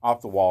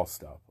wall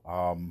stuff.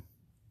 We're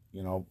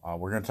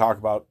going to talk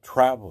about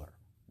Traveler.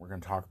 We're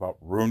going to talk about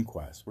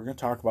RuneQuest. We're going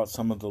to talk about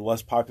some of the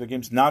less popular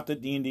games. Not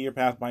that D&D or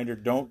Pathfinder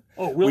don't.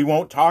 We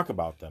won't talk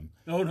about them.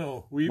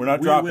 No. We're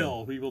not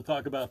dropping. We will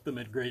talk about them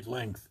at great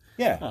length.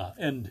 Yeah.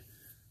 And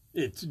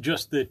it's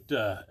just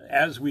that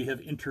as we have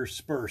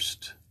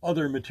interspersed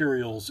other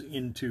materials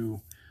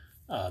into,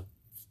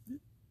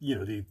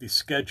 the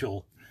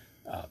schedule,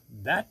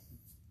 that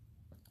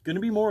going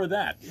to be more of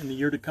that in the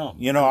year to come.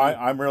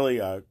 I'm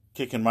really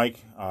kicking Mike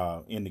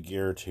into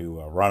gear to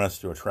run us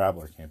through a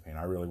Traveler campaign.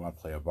 I really want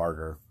to play a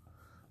Barter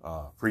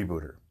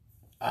freebooter.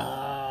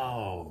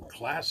 Oh,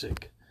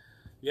 classic.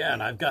 Yeah,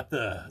 and I've got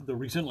the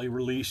recently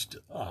released,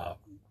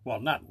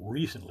 not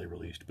recently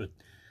released, but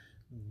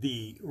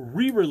the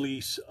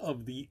re-release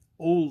of the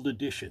old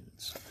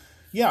editions.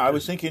 Yeah, I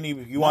was thinking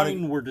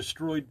Mine were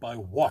destroyed by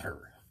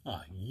water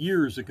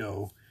years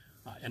ago,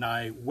 and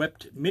I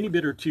wept many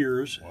bitter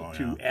tears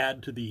to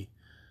add to the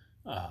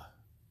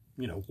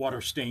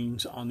water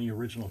stains on the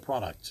original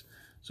products.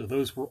 So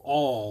those were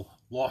all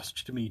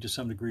lost to me to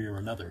some degree or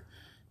another.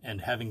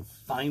 And having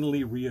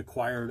finally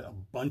reacquired a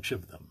bunch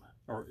of them,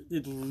 or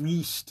at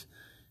least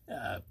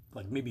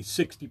maybe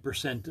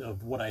 60%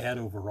 of what I had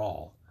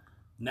overall,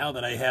 now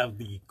that I have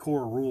the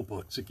core rule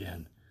books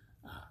again,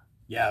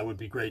 it would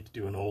be great to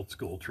do an old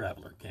school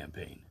Traveler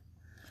campaign.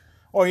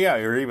 Oh yeah,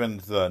 or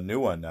even the new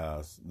one,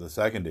 the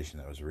second edition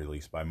that was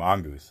released by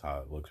Mongoose.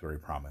 Looks very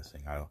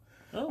promising.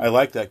 I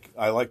like that.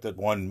 I like that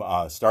one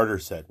starter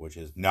set, which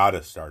is not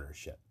a starter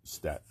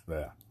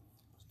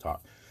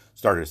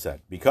starter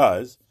set,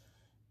 because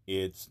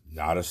it's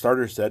not a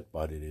starter set,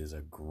 but it is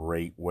a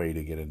great way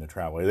to get into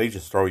Traveler. They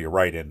just throw you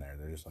right in there.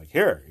 They're just like,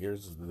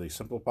 here's the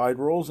simplified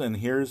rules,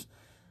 and there's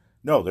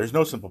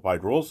no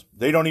simplified rules.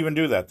 They don't even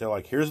do that. They're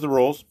like, here's the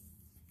rules,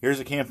 here's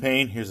a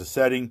campaign, here's a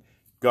setting,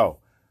 go.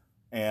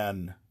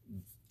 And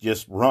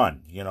just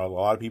run. A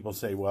lot of people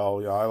say,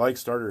 well, I like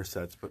starter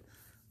sets, but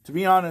to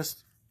be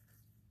honest,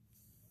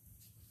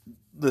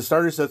 the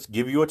starter sets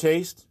give you a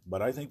taste,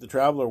 but I think the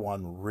Traveler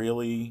one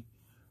really,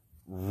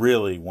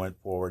 really went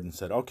forward and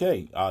said,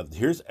 okay,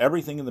 here's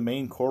everything in the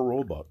main core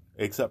rulebook,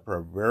 except for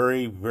a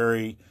very,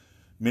 very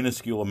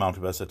minuscule amount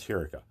of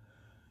esoterica.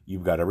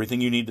 You've got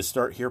everything you need to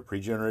start here,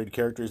 pre-generated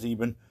characters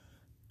even.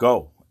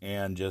 Go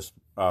and just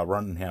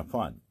run and have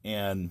fun.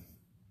 And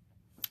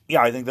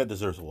yeah, I think that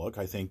deserves a look.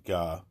 I think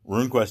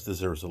RuneQuest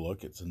deserves a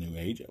look. It's a new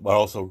age. But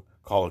also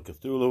Call of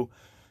Cthulhu.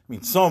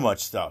 So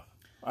much stuff.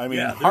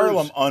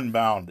 Harlem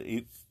Unbound.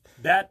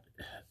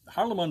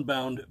 Harlem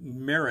Unbound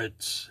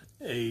merits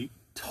a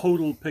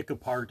total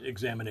pick-apart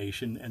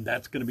examination, and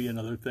that's going to be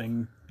another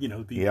thing,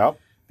 the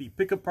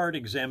pick-apart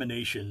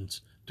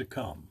examinations to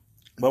come.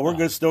 But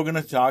we're still going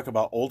to talk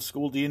about old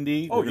school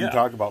D&D. We're going to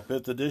talk about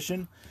 5th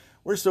edition.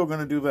 We're still going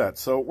to do that.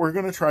 So we're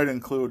going to try to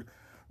include,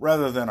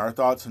 rather than our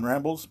thoughts and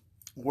rambles,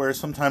 where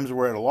sometimes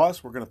we're at a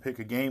loss, we're going to pick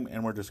a game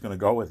and we're just going to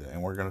go with it.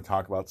 And we're going to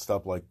talk about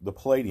stuff like the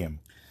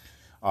Palladium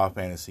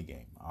fantasy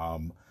game.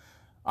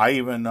 I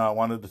even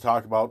wanted to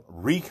talk about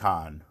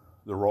Recon,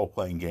 the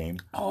role-playing game.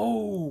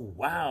 Oh,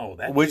 wow.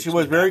 Which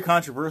was very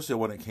controversial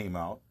when it came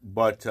out.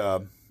 But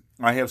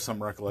I have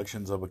some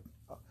recollections of it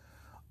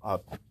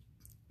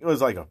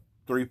was like a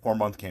 3-4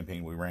 month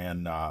campaign we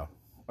ran. A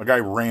guy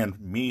ran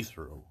me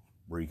through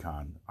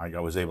Recon. I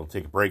was able to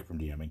take a break from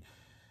DMing.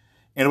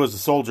 And it was a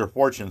Soldier of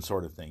Fortune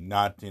sort of thing,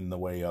 not in the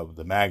way of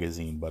the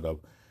magazine, but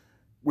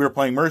we were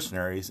playing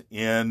mercenaries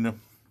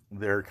in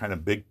their kind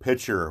of big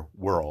picture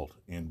world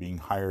and being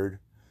hired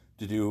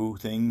to do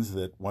things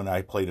that when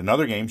I played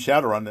another game,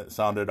 Shadowrun, that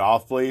sounded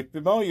awfully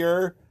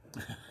familiar.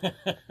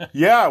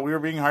 Yeah, we were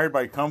being hired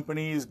by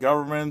companies,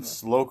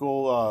 governments,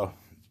 local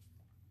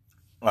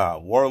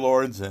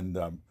warlords,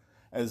 and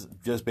as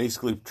just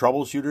basically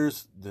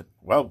troubleshooters that,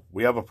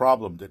 we have a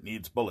problem that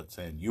needs bullets,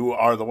 and you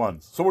are the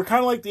ones. So we're kind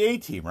of like the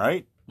A-Team,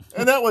 right?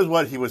 And that was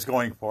what he was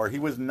going for. He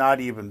was not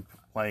even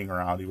playing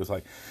around. He was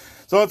like,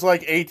 so it's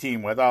like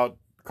A-Team without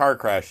car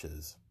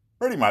crashes,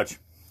 pretty much.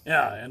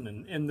 Yeah,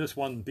 and in this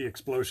one, the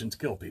explosions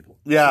kill people.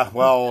 Yeah,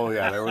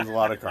 there was a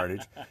lot of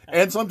carnage.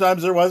 And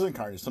sometimes there wasn't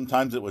carnage.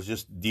 Sometimes it was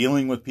just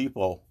dealing with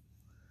people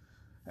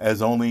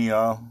as only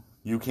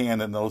you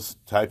can in those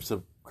types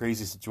of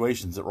crazy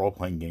situations that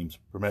role-playing games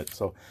permit.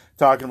 So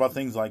talking about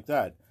things like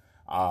that.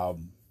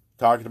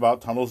 Talking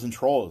about Tunnels and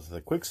Trolls,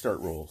 the quick start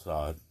rules.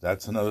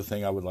 That's another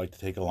thing I would like to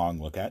take a long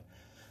look at,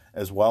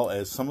 as well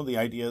as some of the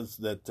ideas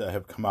that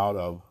have come out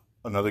of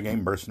another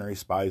game, Mercenary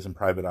Spies and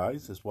Private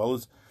Eyes, as well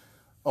as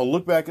a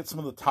look back at some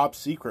of the top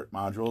secret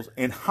modules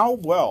and how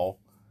well...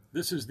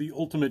 This is the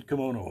ultimate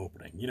kimono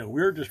opening.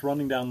 We're just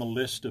running down the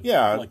list of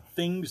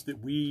things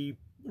that we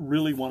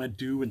really want to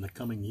do in the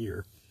coming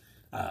year.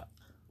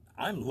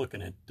 I'm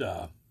looking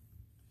at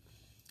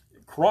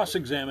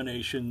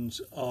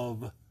cross-examinations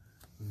of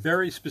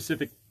very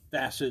specific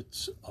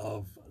facets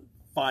of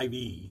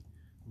 5e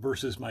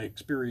versus my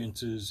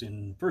experiences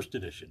in first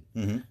edition.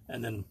 Mm-hmm.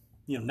 And then,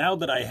 now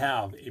that I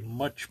have a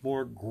much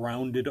more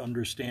grounded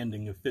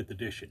understanding of 5th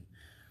edition,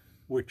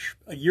 which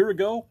a year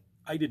ago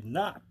I did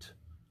not.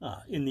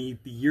 In the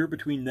year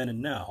between then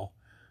and now,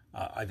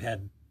 I've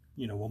had,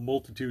 a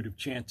multitude of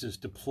chances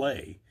to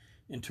play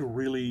and to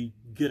really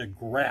get a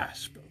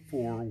grasp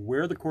for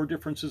where the core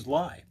differences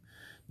lie.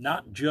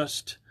 Not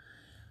just,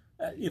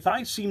 if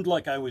I seemed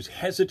like I was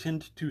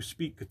hesitant to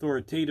speak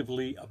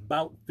authoritatively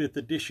about 5th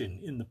edition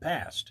in the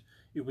past,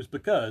 it was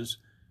because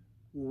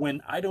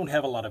when I don't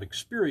have a lot of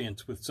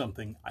experience with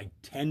something, I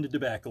tend to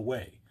back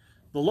away.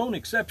 The lone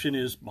exception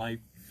is my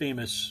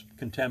famous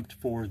contempt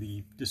for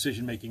the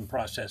decision-making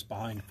process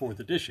behind 4th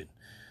edition.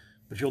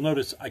 But you'll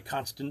notice I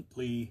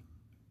constantly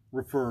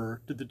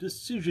refer to the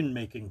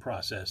decision-making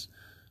process,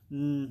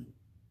 not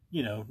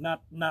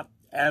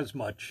as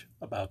much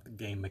about the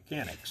game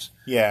mechanics.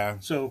 Yeah.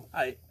 So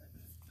I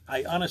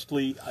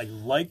honestly, I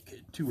like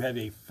to have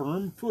a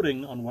firm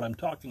footing on what I'm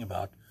talking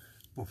about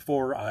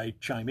before I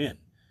chime in.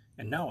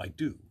 And now I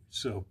do.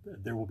 So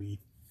there will be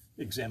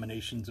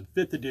examinations of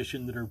 5th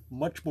edition that are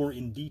much more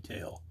in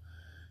detail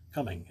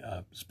coming,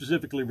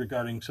 specifically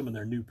regarding some of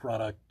their new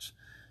products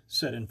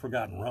set in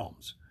Forgotten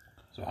Realms.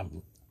 So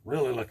I'm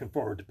really looking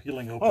forward to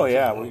peeling open. Oh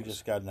yeah, we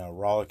just got in a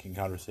rollicking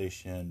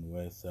conversation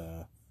with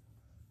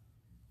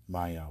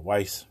my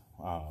wife's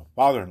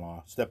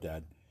father-in-law,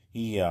 stepdad.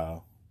 He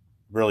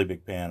really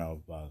big fan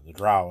of the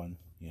Drow, and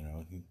he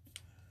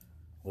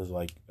was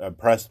like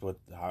impressed with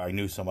how I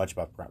knew so much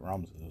about Forgotten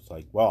Realms. It was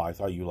like, well, I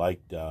thought you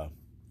liked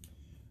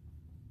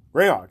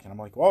Greyhawk, and I'm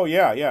like, well,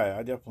 yeah,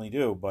 I definitely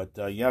do, but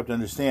you have to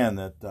understand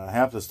that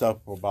half the stuff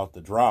about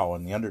the Drow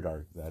and the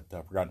Underdark that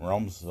Forgotten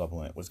Realms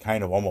supplement was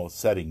kind of almost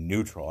setting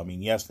neutral. I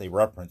mean, yes, they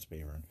reference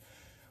Faerun,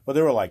 but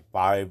there were like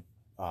 5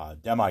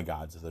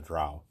 demigods of the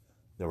Drow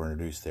that were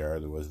introduced there.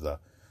 There was the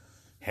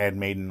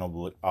Handmaiden of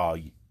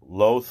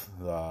Loth,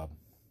 the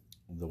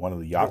one of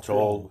the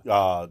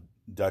Yachtol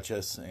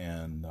Duchess,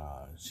 and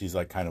she's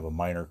like kind of a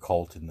minor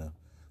cult in the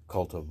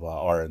cult of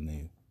or in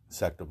the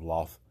sect of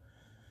Loth.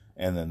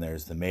 And then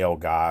there's the male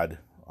god,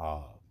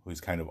 who's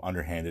kind of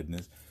underhanded and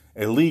is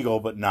illegal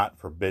but not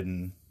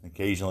forbidden,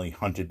 occasionally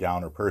hunted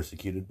down or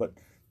persecuted. But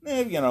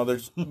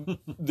there's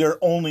they're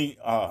only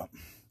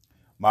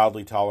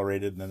mildly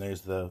tolerated. And then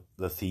there's the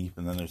thief,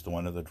 and then there's the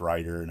one of the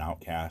Drider and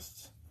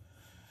outcasts.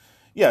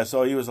 Yeah,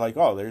 so he was like,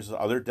 oh, there's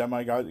other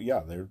demigods.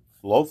 Yeah,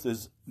 Loth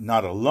is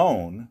not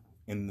alone.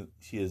 Her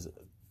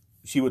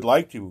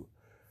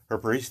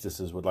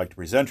priestesses would like to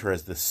present her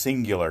as the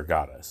singular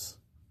goddess.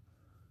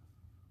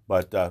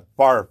 But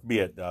far be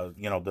it,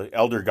 the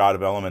elder god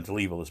of elemental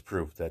evil is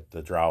proof that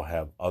the Drow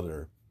have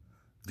other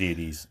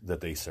deities that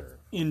they serve.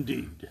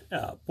 Indeed.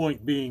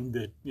 Point being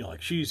that,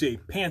 like she's a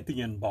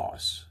pantheon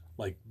boss,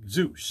 like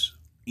Zeus.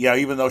 Yeah,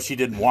 even though she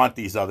didn't want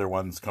these other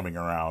ones coming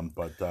around,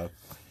 but...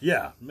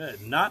 yeah,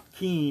 not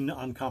keen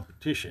on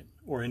competition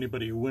or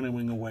anybody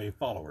winnowing away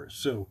followers.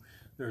 So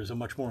there's a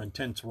much more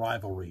intense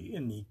rivalry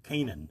in the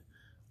canon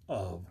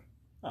of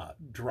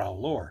Drow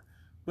lore.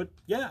 But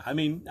yeah, I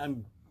mean,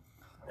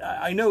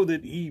 I know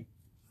that he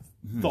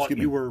thought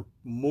you were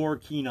more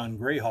keen on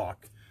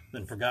Greyhawk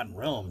than Forgotten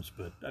Realms,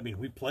 but I mean,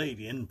 we played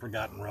in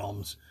Forgotten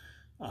Realms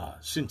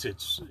since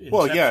its inception.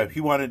 Well, yeah, if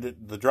you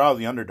wanted the Drow of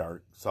the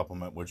Underdark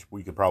supplement, which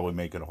we could probably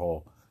make it a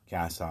whole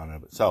cast on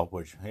of itself,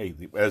 which, hey,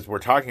 as we're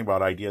talking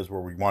about ideas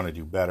where we want to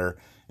do better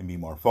and be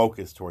more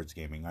focused towards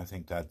gaming, I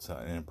think that's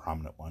an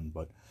prominent one.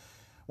 But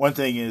one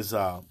thing is,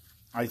 I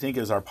think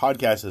as our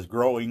podcast is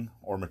growing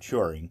or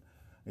maturing,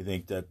 I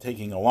think that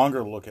taking a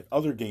longer look at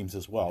other games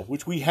as well,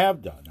 which we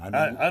have done.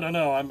 I don't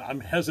know. I'm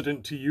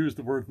hesitant to use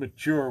the word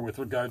mature with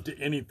regard to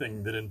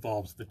anything that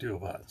involves the two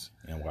of us.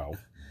 Yeah, well,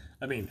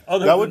 I mean,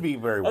 would be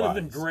very other wise.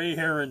 than gray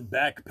hair and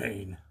back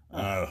pain.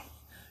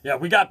 Yeah,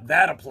 we got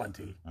that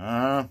aplenty.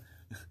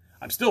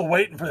 I'm still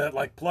waiting for that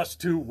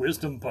 +2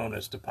 wisdom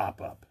bonus to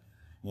pop up.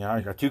 Yeah,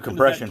 I got 2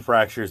 compression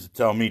fractures that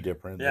tell me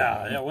different.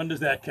 Yeah. When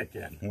does that kick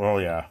in?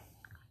 Well, yeah.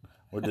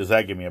 What does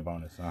that give me a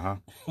bonus?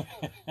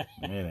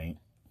 It ain't.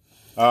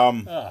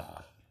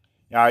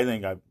 Yeah, I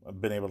think I've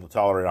been able to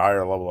tolerate a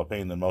higher level of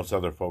pain than most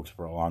other folks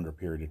for a longer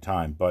period of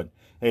time. But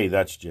hey,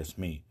 that's just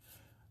me.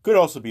 Could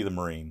also be the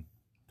Marine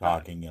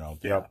talking.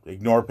 Yeah.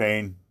 Ignore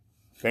pain.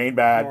 Pain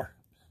bad.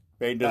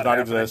 Pain does not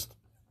exist.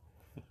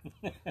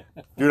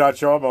 Do not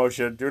show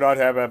emotion. Do not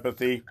have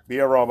empathy. Be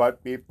a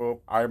robot. Beep boop.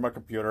 I am a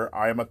computer.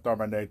 I am a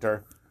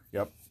Terminator.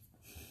 Yep.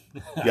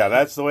 Yeah,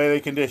 that's the way they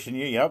condition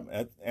you.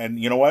 Yep. And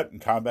you know what? In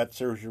combat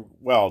serves you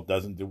well.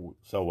 Doesn't do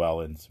so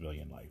well in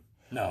civilian life.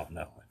 No.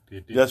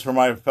 Just for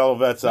my fellow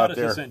vets out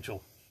there.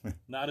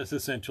 Not as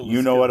essential.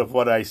 You know of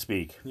what I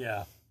speak.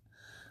 Yeah.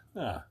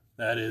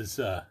 That is,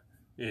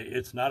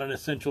 it's not an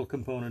essential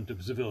component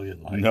of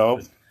civilian life.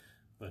 Nope.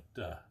 But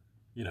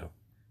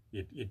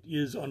it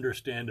is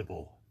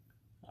understandable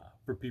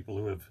for people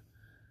who have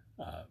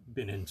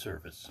been in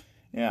service.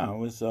 Yeah, I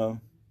was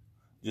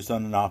just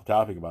on an off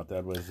topic about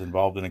that. Was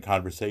involved in a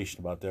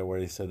conversation about that where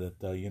they said that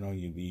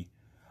the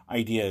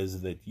idea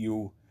is that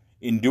you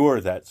endure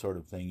that sort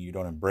of thing. You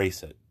don't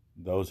embrace it.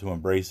 Those who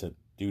embrace it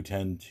do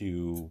tend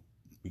to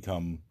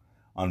become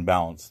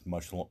unbalanced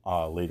much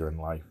later in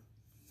life.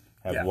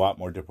 Have a lot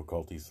more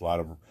difficulties, a lot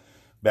of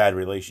bad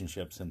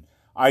relationships, and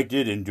I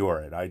did endure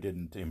it. I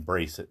didn't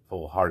embrace it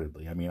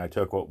full-heartedly. I mean, I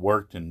took what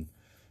worked and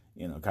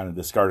kind of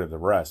discarded the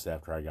rest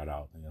after I got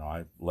out.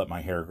 I let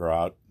my hair grow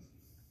out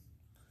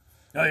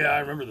Oh, yeah, I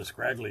remember the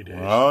scraggly days.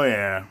 Oh,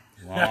 yeah.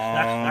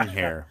 Long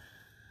hair.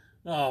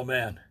 Oh,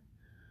 man.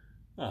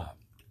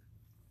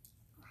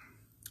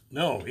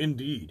 No,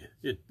 indeed.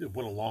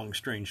 What a long,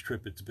 strange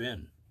trip it's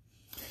been.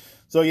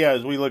 So, yeah,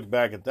 as we look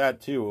back at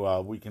that, too,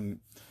 we can,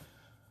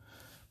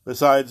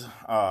 besides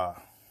the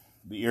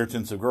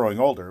irritants of growing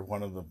older,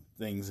 one of the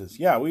things is,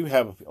 yeah, we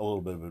have a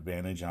little bit of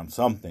advantage on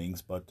some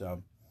things, but,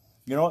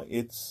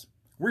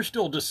 We're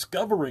still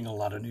discovering a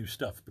lot of new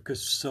stuff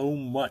because so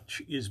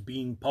much is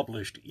being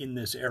published in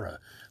this era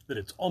that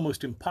it's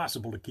almost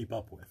impossible to keep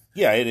up with.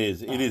 Yeah, it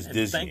is. It is and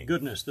dizzying. thank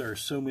goodness there are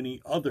so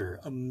many other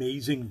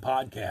amazing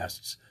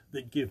podcasts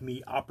that give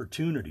me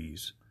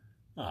opportunities.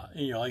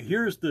 Like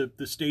here's the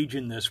stage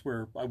in this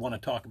where I want to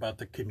talk about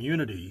the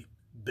community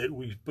that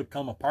we've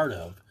become a part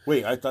of.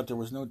 Wait, I thought there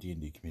was no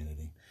D&D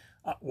community.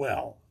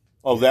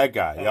 Oh, that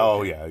guy. Okay.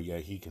 Oh, yeah,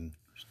 he can.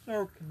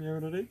 No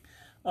community.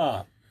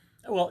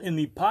 Well, in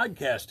the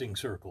podcasting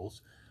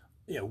circles,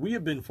 we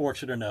have been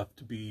fortunate enough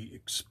to be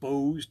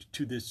exposed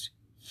to this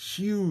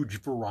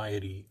huge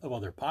variety of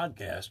other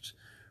podcasts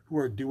who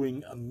are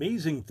doing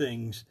amazing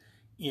things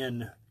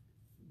in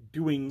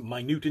doing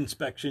minute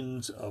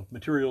inspections of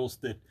materials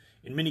that,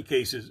 in many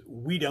cases,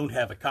 we don't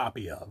have a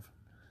copy of.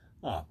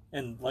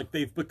 And like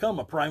they've become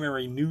a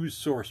primary news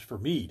source for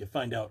me to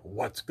find out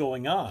what's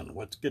going on,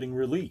 what's getting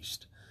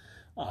released.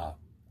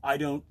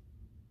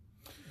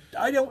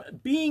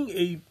 Being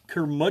a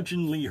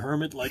curmudgeonly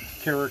hermit-like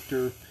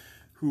character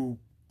who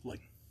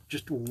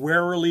just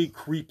warily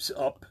creeps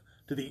up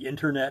to the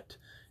internet,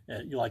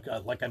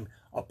 like I'm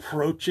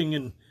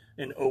approaching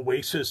an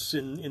oasis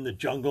in the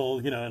jungle,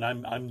 and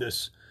I'm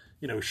this,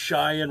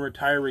 shy and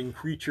retiring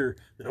creature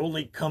that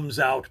only comes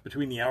out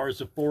between the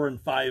hours of 4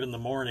 and 5 in the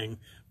morning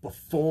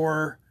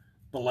before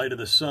the light of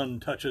the sun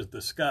touches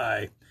the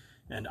sky,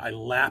 and I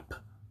lap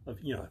a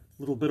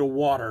little bit of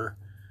water,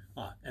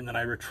 and then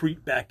I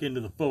retreat back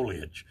into the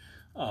foliage.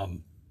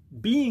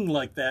 Being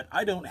like that,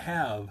 I don't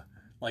have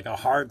like a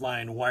hard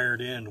line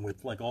wired in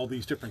with like all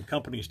these different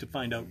companies to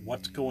find out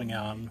what's going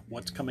on,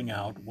 what's coming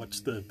out,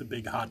 what's the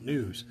big hot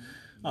news.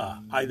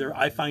 Either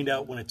I find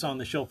out when it's on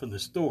the shelf in the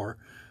store,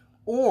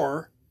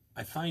 or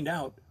I find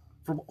out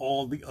from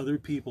all the other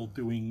people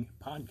doing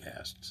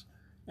podcasts.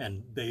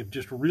 And they've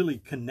just really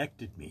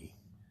connected me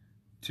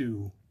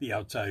to the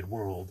outside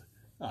world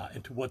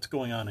and to what's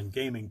going on in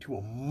gaming to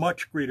a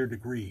much greater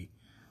degree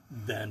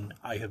than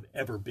I have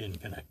ever been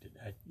connected.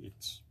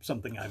 It's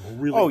something I'm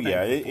really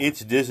thankful for. It's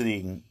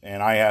dizzying,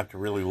 and I have to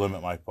really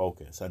limit my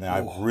focus. And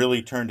I've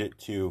really turned it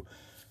to,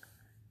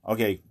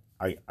 okay,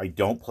 I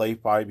don't play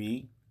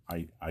 5e.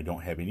 I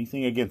don't have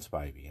anything against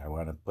 5e. I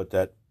want to put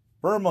that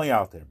firmly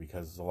out there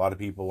because a lot of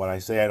people, when I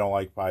say I don't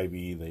like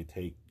 5e, they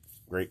take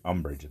great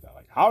umbrage at that.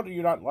 Like, how do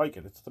you not like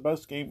it? It's the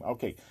best game.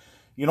 Okay,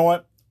 you know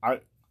what?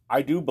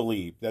 I do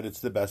believe that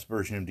it's the best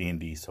version of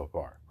D&D so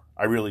far.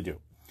 I really do.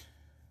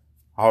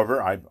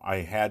 However, I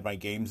had my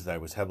games that I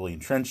was heavily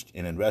entrenched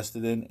and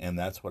invested in, and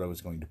that's what I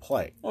was going to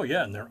play. Oh,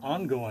 yeah, and they're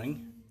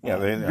ongoing.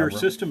 Yeah, your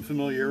system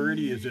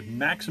familiarity is at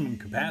maximum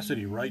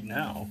capacity right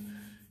now.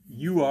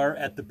 You are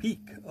at the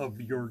peak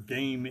of your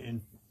game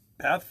in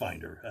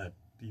Pathfinder.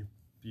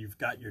 You've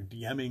got your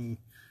DMing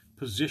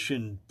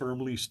position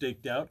firmly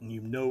staked out, and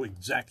you know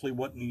exactly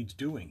what needs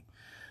doing.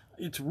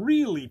 It's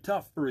really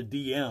tough for a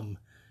DM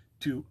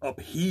to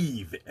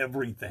upheave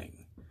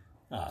everything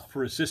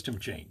for a system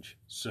change.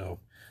 So,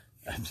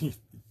 I mean,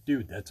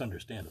 dude, that's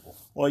understandable.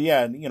 Well,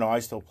 yeah, I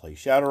still play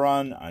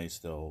Shadowrun. I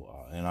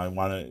still, and I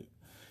want to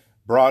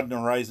broaden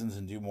horizons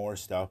and do more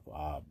stuff.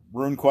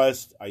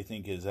 RuneQuest, I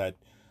think, is at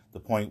the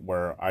point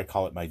where I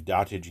call it my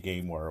dotage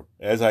game, where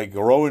as I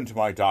grow into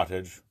my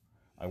dotage,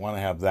 I want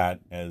to have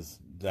that as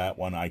that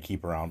one I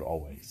keep around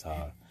always.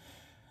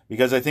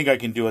 Because I think I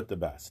can do it the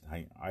best.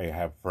 I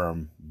have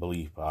firm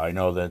belief. I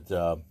know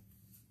that...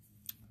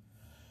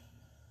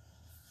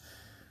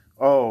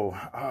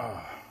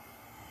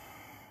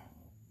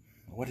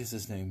 what is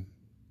his name?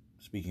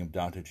 Speaking of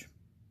dotage.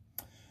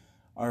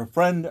 Our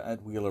friend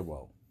at Wheeler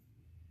Woe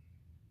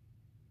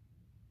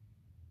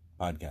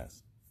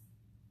podcast.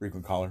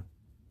 Frequent caller.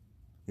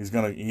 He's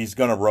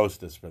gonna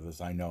roast us for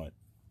this. I know it.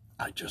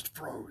 I just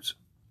froze.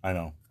 I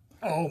know.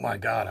 Oh my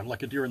God, I'm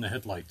like a deer in the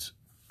headlights.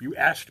 You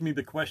asked me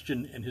the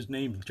question and his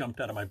name jumped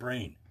out of my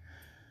brain.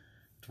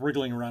 It's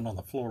wriggling around on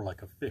the floor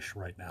like a fish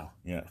right now.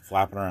 Yeah,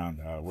 flapping around.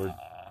 We're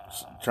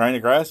trying to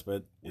grasp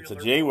it. It's a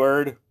J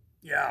word.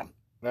 Yeah.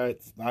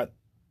 It's not.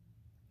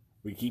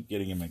 We keep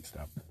getting it mixed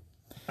up.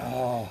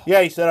 Oh.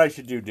 Yeah, he said I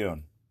should do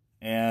Dune.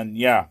 And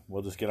yeah,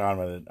 we'll just get on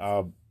with it.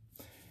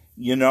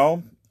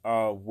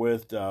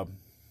 With the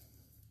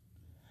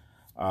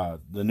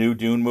new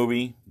Dune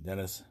movie,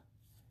 Denis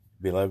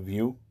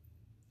Villeneuve.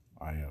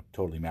 I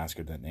totally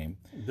mastered that name.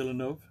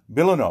 Villeneuve.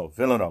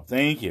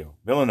 Thank you.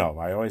 Villeneuve.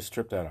 I always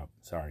trip that up.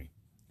 Sorry.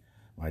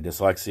 My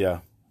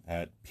dyslexia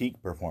at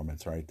peak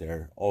performance right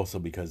there. Also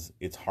because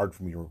it's hard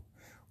for me to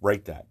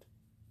write that.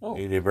 Oh.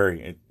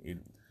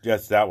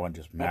 Just that one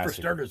just well, mastered.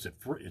 for starters,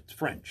 it's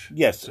French.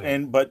 Yes, so,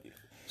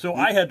 So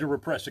I had to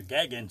repress a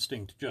gag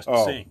instinct just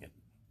saying it.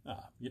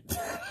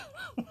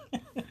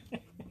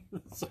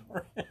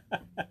 Sorry.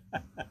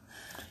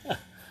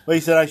 But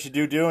he said I should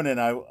do Dune,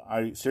 and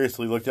I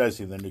seriously looked at it,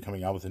 see them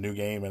coming out with a new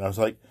game, and I was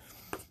like,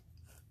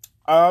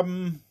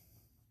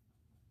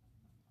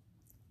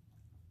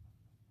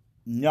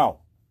 no.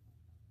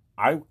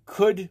 I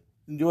could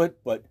do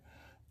it, but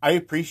I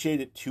appreciate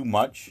it too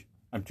much.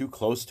 I'm too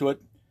close to it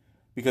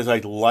because I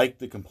like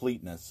the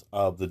completeness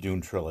of the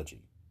Dune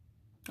trilogy.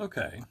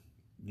 Okay.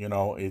 You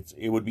know,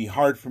 it would be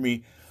hard for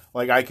me.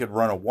 Like, I could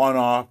run a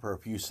one-off or a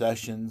few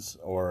sessions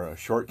or a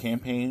short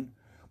campaign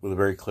with a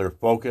very clear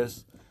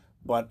focus,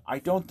 but I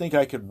don't think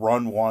I could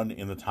run one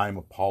in the time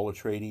of Paul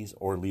Atreides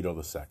or Leto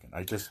II.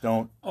 I just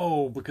don't.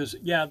 Oh, because,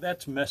 yeah,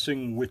 that's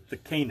messing with the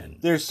canon.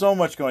 There's so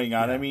much going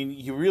on. Yeah. I mean,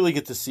 you really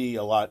get to see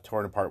a lot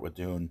torn apart with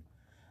Dune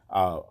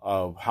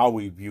of how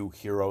we view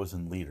heroes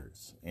and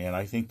leaders. And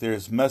I think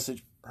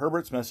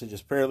Herbert's message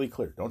is fairly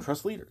clear. Don't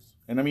trust leaders.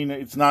 And I mean,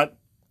 it's not.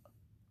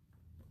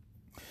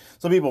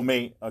 Some people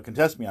may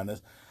contest me on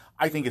this.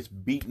 I think it's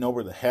beaten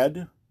over the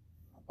head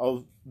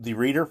of the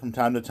reader from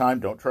time to time.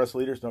 Don't trust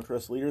leaders, don't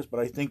trust leaders.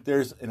 But I think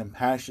there's an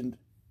impassioned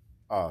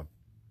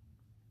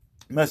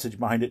message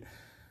behind it.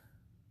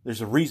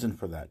 There's a reason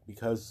for that.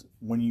 Because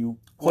when you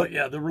put...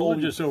 the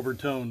religious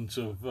overtones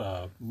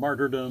of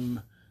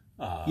martyrdom,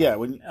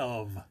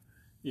 of,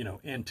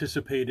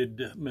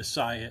 anticipated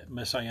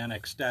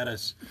messianic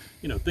status,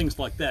 things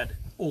like that,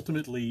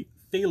 ultimately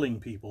failing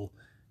people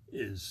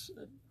is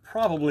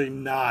probably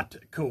not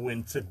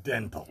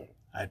coincidental.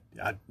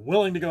 I'm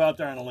willing to go out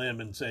there on a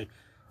limb and say,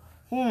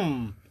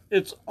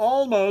 it's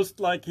almost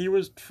like he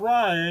was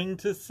trying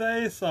to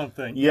say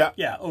something. Yeah.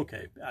 Yeah,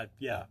 okay.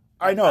 Yeah.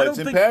 I know, it's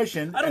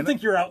impassioned. I don't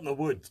think you're out in the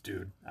woods,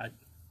 dude.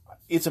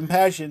 It's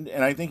impassioned,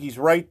 and I think he's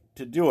right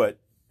to do it.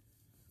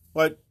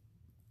 But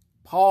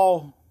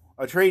Paul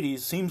Atreides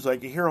seems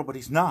like a hero, but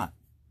he's not.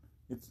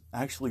 It's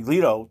actually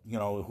Leto,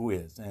 who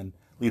is, and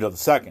Leto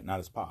II, not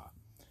his pa.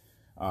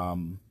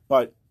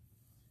 But...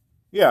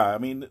 yeah, I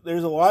mean,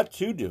 there's a lot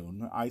to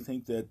Dune. I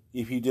think that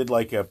if you did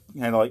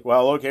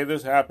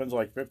this happens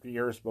like 50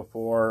 years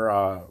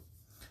before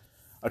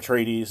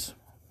Atreides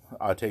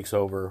takes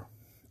over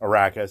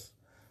Arrakis.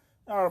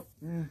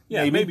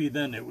 Maybe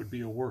then it would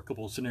be a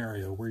workable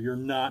scenario where you're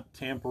not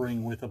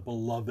tampering with a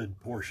beloved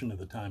portion of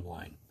the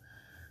timeline.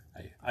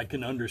 I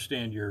can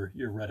understand your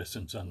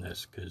reticence on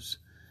this because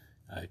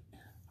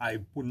I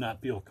would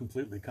not feel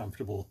completely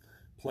comfortable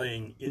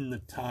playing in the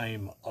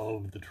time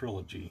of the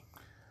trilogy.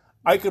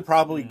 I could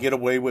probably get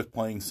away with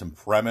playing some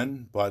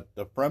Fremen, but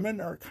the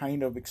Fremen are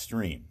kind of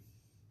extreme.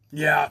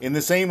 Yeah. In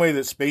the same way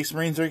that Space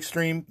Marines are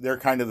extreme, they're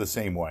kind of the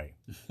same way.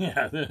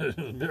 Yeah, there's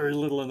very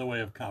little in the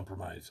way of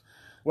compromise.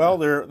 Well,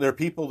 they're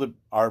people that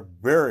are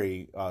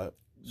very...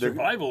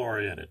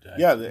 survival-oriented.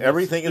 Yeah,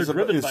 everything is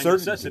driven by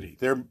certainty. necessity.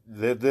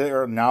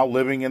 They're now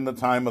living in the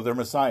time of their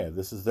Messiah.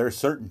 This is their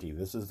certainty.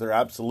 This is their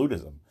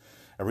absolutism.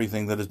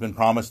 Everything that has been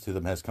promised to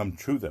them has come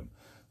true them.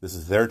 This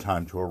is their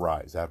time to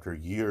arise after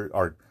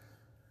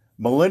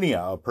millennia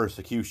of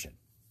persecution.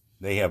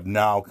 They have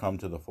now come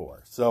to the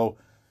fore. So,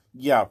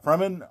 yeah,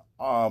 Fremen,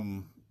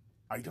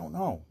 I don't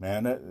know,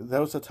 man.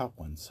 That was a tough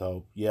one.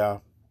 So, yeah.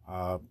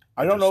 I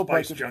don't know.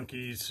 Spice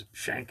junkies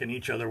shanking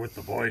each other with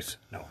the voice.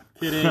 No, I'm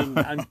kidding.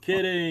 I'm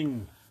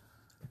kidding.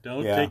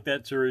 Don't take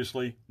that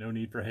seriously. No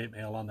need for hate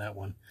mail on that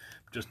one.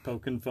 Just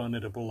poking fun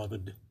at a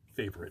beloved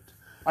favorite.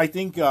 I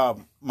think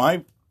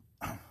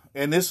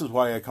and this is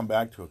why I come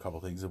back to a couple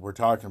things. If we're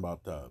talking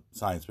about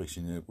science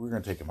fiction, we're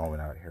going to take a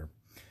moment out here.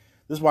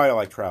 This is why I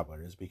like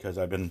Traveler, is because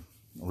I've been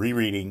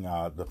rereading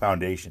the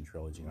Foundation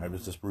trilogy, and I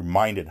was just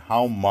reminded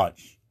how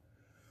much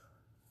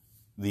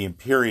the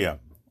Imperium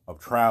of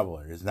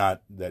Traveler is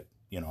not that,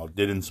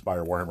 did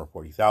inspire Warhammer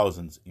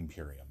 40,000's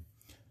Imperium.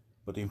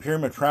 But the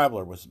Imperium of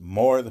Traveler was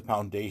more the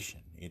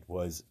Foundation. It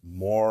was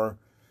more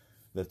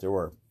that there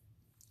were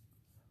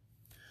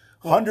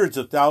hundreds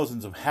of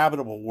thousands of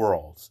habitable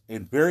worlds,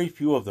 and very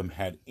few of them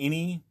had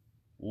any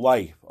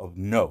life of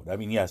note. I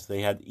mean, yes,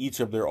 they had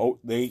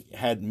they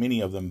had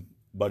many of them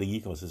budding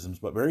ecosystems,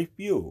 but very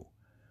few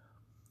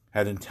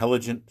had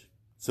intelligent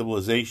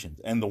civilizations.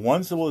 And the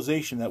one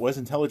civilization that was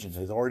intelligent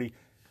has already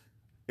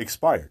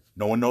expired.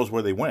 No one knows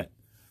where they went.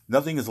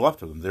 Nothing is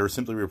left of them. They were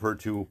simply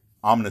referred to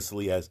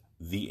ominously as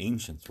the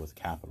Ancients with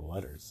capital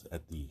letters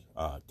at the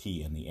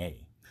T and the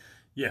A.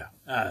 Yeah.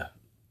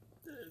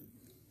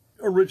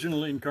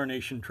 Original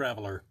Incarnation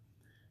Traveler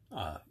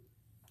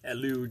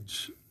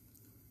alludes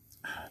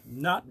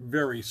not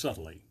very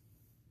subtly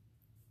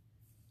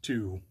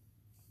to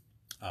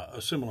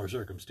a similar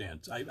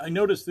circumstance. I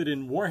noticed that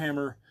in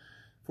Warhammer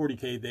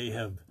 40K they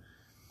have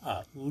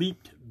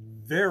leaped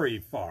very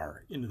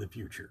far into the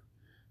future,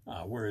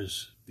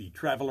 whereas the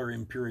Traveler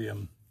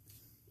Imperium,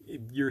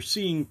 you're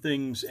seeing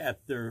things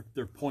at their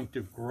point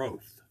of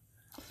growth.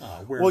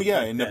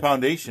 In the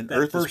Foundation,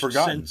 Earth is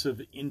forgotten. That first sense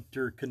of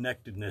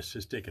interconnectedness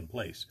has taken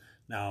place.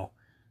 Now,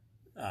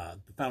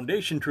 the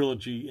Foundation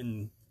trilogy,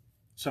 in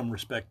some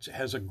respects,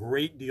 has a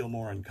great deal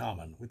more in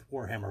common with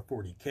Warhammer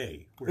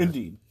 40K.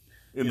 Indeed.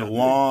 In a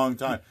long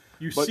time.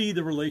 You see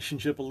the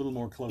relationship a little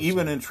more closely.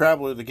 Even in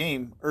Traveler the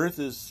game, Earth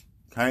is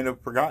kind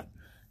of forgotten.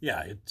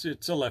 yeah,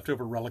 it's a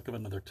leftover relic of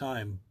another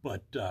time,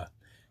 but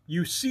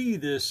you see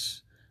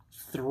this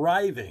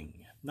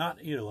thriving,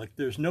 not, like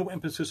there's no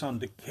emphasis on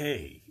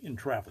decay in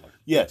Traveler.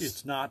 Yes.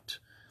 It's not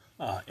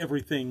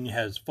everything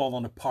has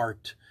fallen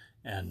apart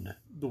and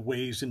the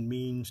ways and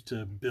means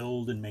to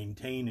build and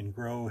maintain and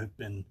grow have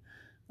been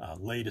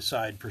laid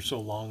aside for so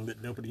long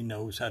that nobody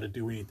knows how to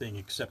do anything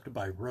except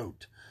by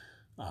rote.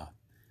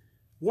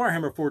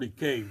 Warhammer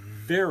 40K,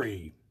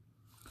 very,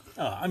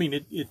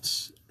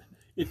 it's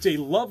a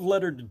love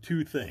letter to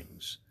two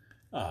things.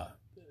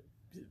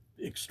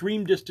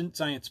 Extreme distant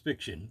science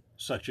fiction,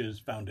 such as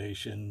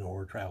Foundation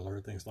or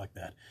Traveler, things like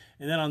that.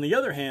 And then on the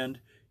other hand,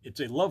 it's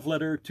a love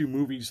letter to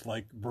movies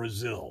like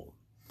Brazil.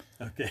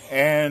 Okay.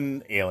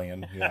 And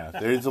Alien, yeah.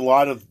 There's a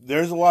lot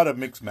of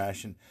mixed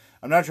mash, and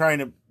I'm not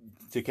trying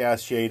to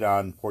cast shade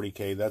on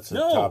 40K. That's a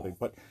topic,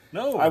 but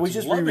no, I was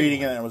just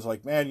rereading it and I was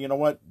like, man, you know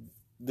what?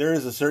 There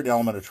is a certain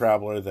element of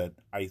Traveler that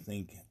I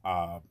think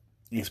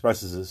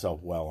expresses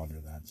itself well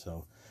under that.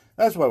 So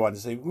that's what I wanted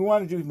to say. We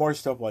want to do more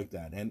stuff like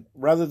that, and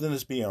rather than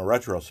this being a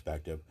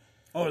retrospective.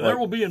 Oh, there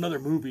will be another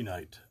movie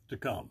night to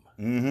come,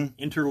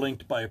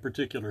 interlinked by a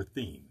particular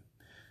theme.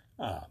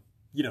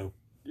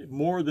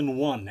 More than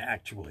one,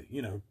 actually.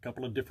 A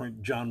couple of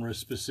different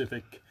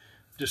genre-specific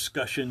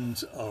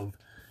discussions of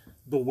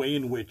the way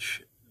in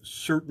which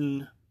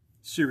certain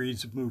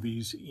series of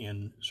movies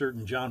in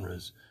certain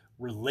genres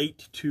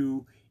relate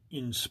to,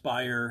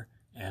 inspire,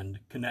 and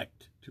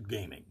connect to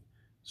gaming.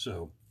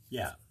 So,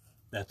 yeah,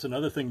 that's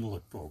another thing to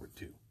look forward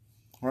to.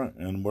 Right,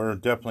 and we're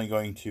definitely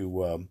going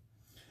to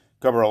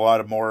cover a lot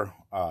of more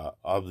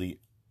of the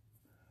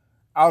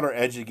outer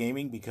edge of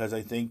gaming, because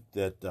I think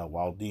that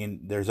while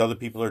there's other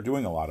people who are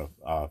doing a lot of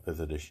 5th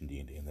edition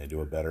D&D, and they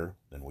do it better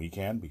than we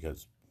can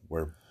because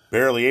we're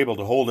barely able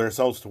to hold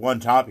ourselves to one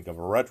topic of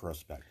a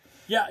retrospect.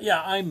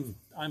 Yeah,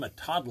 I'm a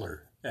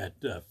toddler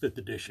at 5th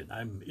edition.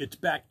 It's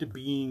back to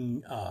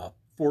being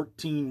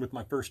 14 with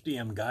my first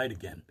DM guide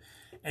again.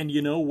 And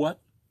you know what?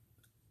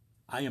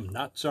 I am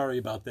not sorry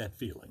about that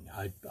feeling.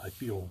 I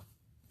feel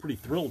pretty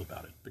thrilled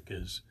about it,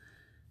 because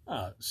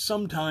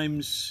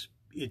sometimes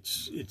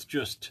it's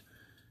just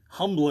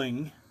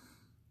humbling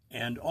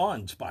and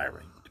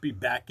awe-inspiring to be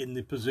back in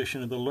the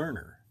position of the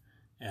learner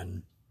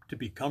and to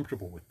be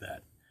comfortable with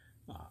that.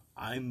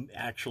 I'm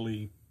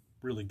actually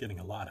really getting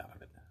a lot out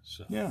of it.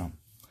 So yeah.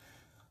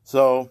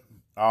 So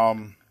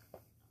the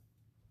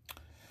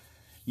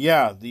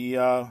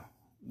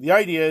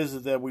idea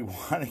is that we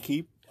want to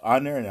keep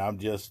on there, and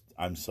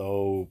I'm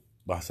so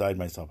beside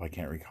myself I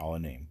can't recall a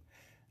name,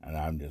 and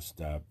I'm just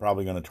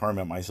probably going to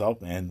torment myself,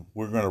 and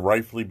we're going to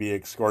rightfully be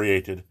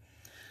excoriated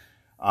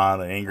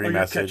on an angry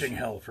message. You're catching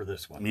hell for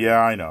this one.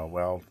 Yeah, I know.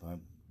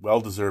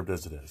 Well deserved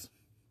as it is.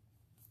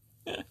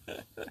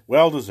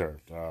 Well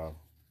deserved.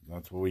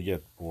 That's what we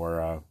get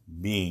for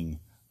being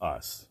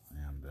us,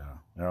 and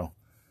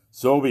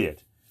so be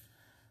it.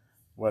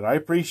 What I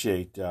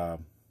appreciate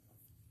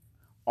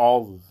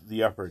all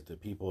the effort that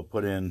people have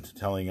put into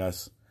telling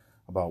us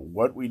about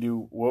what we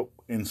do, what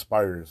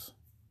inspires,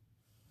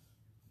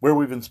 where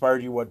we've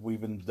inspired you, what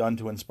we've done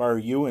to inspire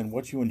you, and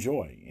what you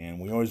enjoy. And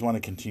we always want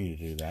to continue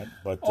to do that.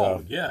 But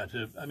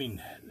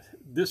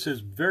this has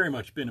very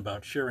much been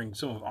about sharing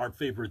some of our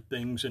favorite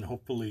things and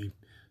hopefully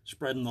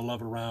spreading the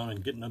love around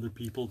and getting other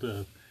people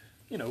to,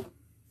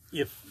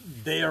 if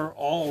they are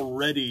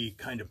already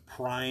kind of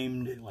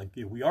primed, like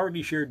we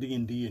already share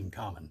D&D in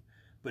common,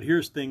 but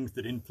here's things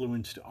that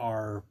influenced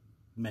our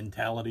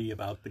mentality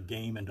about the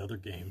game and other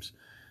games.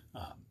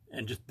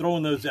 And just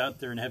throwing those out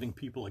there and having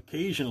people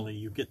occasionally,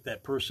 you get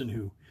that person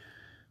who,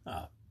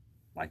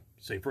 like,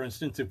 say, for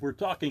instance, if we're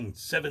talking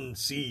 7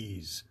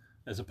 Seas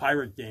as a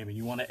pirate game and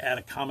you want to add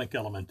a comic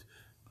element,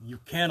 you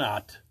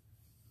cannot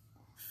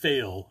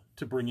fail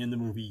to bring in the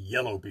movie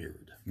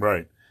Yellowbeard.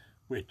 Right.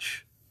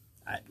 Which,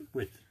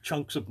 with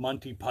chunks of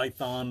Monty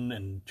Python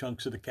and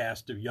chunks of the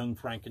cast of Young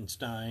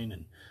Frankenstein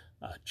and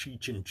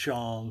Cheech and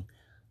Chong,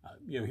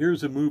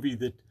 here's a movie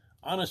that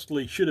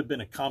honestly should have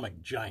been a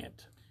comic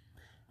giant,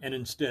 and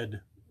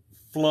instead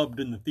flubbed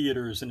in the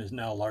theaters and is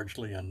now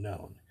largely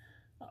unknown.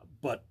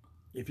 But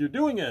if you're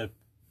doing a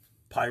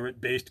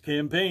pirate-based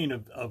campaign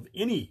of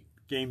any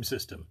game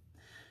system,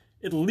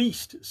 at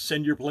least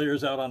send your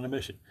players out on a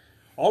mission.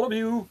 All of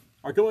you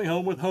are going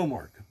home with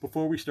homework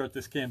before we start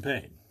this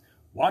campaign.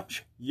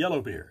 Watch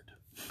Yellowbeard.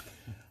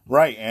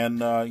 Right,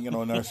 and in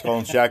our Skull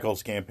and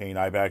Shackles campaign,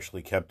 I've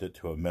actually kept it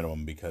to a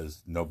minimum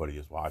because nobody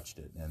has watched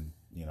it, and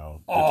the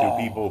two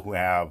people who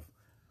have,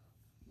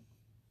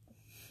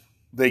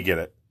 they get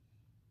it.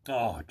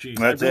 Oh, geez.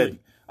 That's it.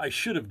 I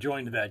should have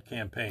joined that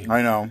campaign.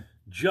 I know.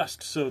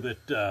 Just so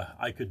that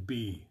I could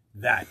be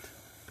that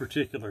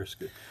particular...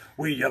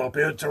 We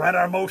Yellowbeards are at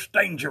our most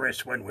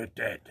dangerous when we're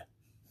dead.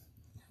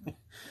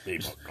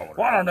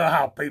 Well, I don't know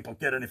how people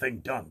get anything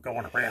done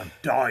going around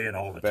dying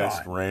all the time.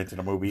 Best rant in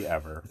a movie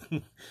ever.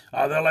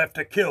 They'll have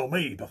to kill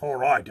me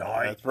before I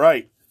die. That's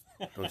right.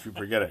 Don't you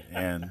forget it.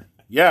 And,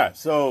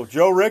 so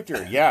Joe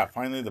Richter,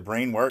 finally the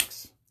brain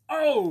works.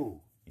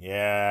 Oh,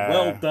 Yeah.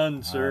 Well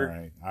done, sir. All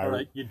right. All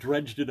right, you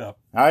dredged it up.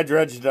 I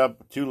dredged it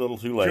up too little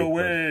too late.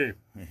 Joey.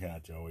 Yeah,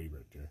 Joey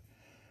Richter.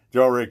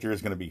 Joe Richter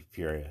is going to be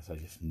furious. I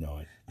just know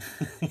it.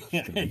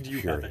 And you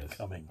have it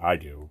coming. I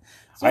do.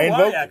 So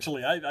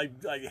I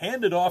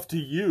handed off to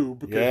you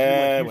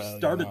because you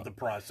started the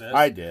process.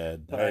 I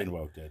did. I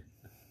invoked it.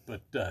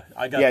 But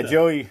I got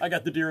Joey. I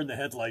got the deer in the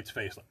headlights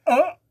face.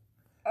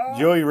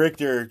 Joey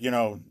Richter,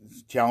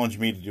 challenged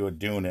me to do a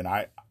Dune, and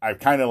I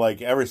kind of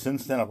like ever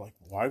since then I'm like,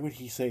 why would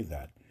he say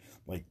that?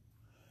 Like,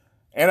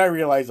 and I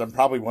realize I'm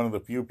probably one of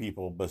the few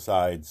people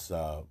besides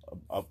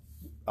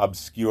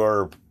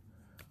obscure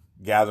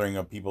gathering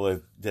of people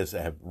that just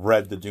have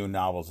read the Dune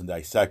novels and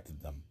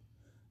dissected them,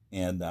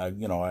 and I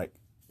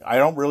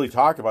don't really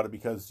talk about it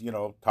because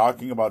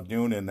talking about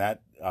Dune in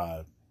that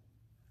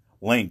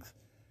length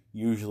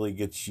usually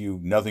gets you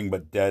nothing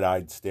but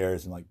dead-eyed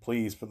stares and like,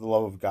 please, for the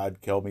love of God,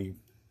 kill me.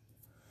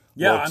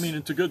 Yeah, I mean,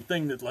 it's a good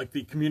thing that like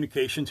the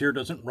communications here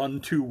doesn't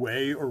run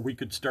two-way, or we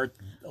could start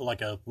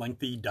like a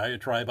lengthy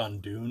diatribe on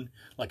Dune,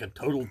 like a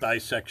total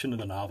dissection of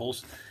the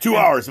novels. 2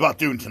 hours about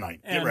Dune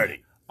tonight. Get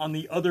ready. On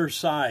the other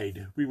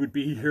side, we would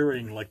be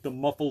hearing like the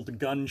muffled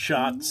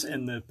gunshots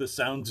and the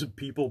sounds of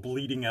people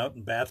bleeding out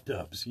in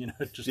bathtubs. It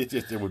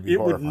would be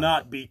horrifying. Would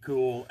not be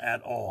cool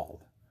at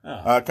all.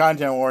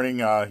 Content warning,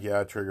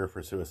 trigger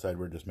for suicide.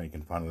 We're just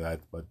making fun of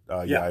that. But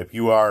if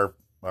you are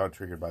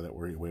triggered by that,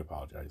 we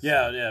apologize.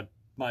 Yeah,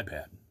 my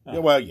bad. A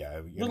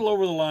little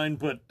over the line,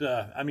 but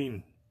I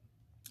mean,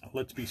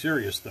 let's be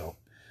serious though.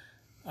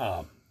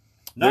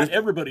 Not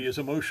everybody is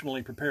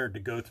emotionally prepared to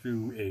go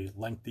through a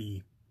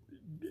lengthy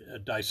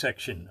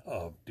dissection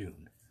of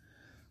Dune.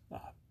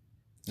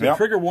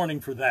 Trigger warning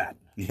for that.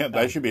 Yeah,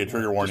 that should be a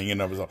trigger warning in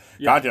of itself.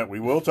 Content, we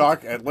will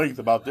talk at length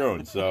about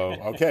Dune. So,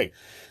 okay.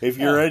 If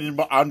you're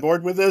on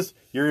board with this,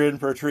 you're in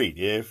for a treat.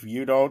 If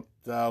you don't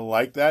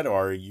like that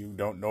or you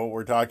don't know what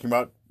we're talking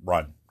about,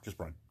 run. Just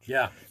run.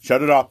 Yeah.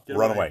 Shut it off.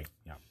 Run away.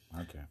 Yeah.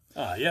 Okay.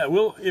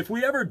 Well, if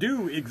we ever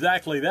do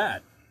exactly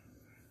that,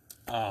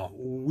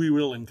 we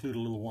will include a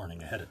little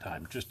warning ahead of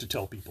time just to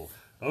tell people,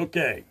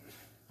 okay,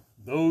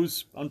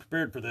 those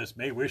unprepared for this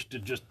may wish to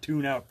just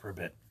tune out for a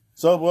bit.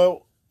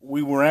 So,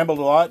 we rambled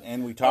a lot,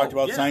 and we talked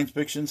about science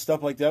fiction,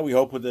 stuff like that. We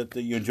hope that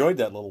you enjoyed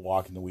that little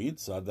walk in the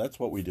weeds. That's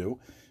what we do.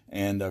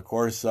 And, of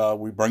course,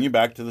 we bring you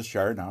back to the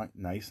Shard now,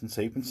 nice and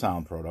safe and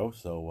sound, Frodo.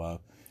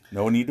 So,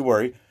 no need to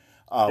worry.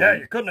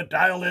 You couldn't have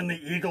dialed in the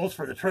Eagles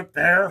for the trip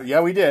there? Yeah,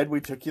 we did. We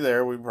took you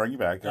there. We brought you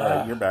back. All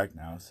right, you're back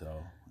now, so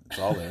it's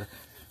all there.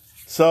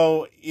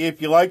 So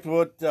if you liked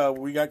what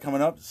we got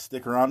coming up,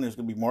 stick around. There's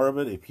going to be more of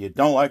it. If you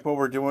don't like what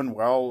we're doing,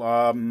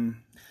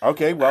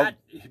 okay,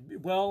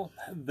 well.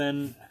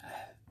 Then,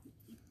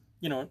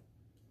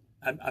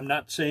 I'm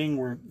not saying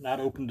we're not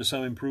open to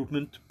some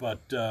improvement,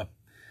 but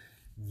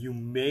you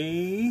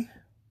may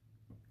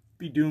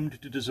be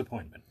doomed to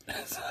disappointment.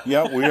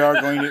 Yeah,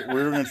 we're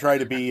going to try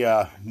to be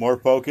more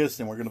focused,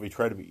 and we're going to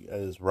try to be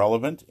as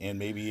relevant and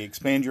maybe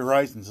expand your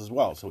horizons as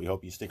well. So we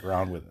hope you stick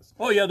around with us.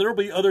 Oh yeah, there will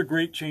be other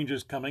great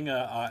changes coming.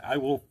 I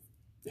will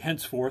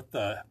henceforth.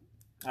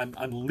 I'm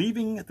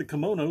leaving the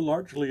kimono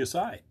largely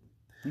aside.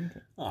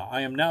 Okay.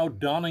 I am now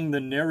donning the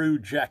Nehru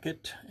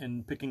jacket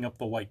and picking up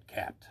the white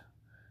cat,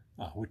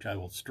 which I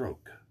will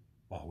stroke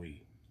while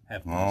we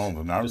have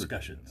these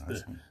discussions.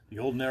 The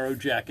old Nehru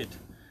jacket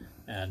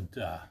and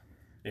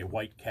a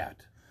white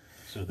cat.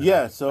 So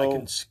that I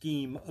can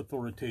scheme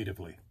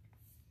authoritatively.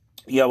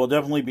 Yeah, we'll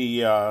definitely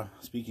be,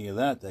 speaking of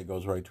that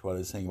goes right to what I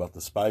was saying about the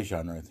spy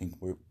genre. I think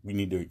we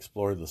need to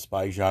explore the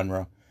spy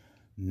genre,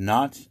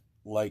 not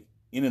like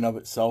in and of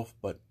itself,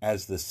 but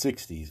as the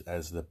 60s,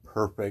 as the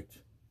perfect,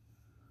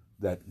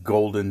 that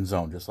golden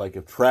zone. Just like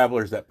if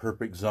Traveler's that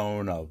perfect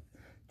zone of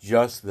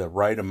just the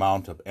right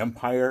amount of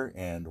empire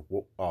and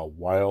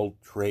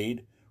wild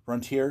trade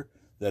frontier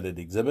that it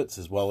exhibits,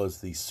 as well as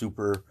the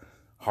super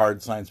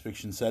hard science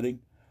fiction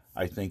setting.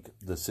 I think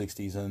the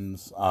 60s and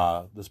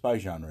the spy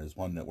genre is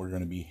one that we're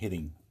going to be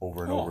hitting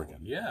over and over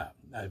again. Yeah,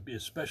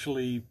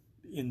 especially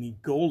in the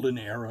golden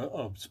era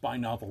of spy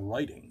novel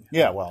writing.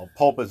 Yeah, well,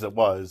 pulp as it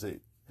was.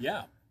 It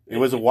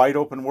was a wide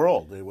open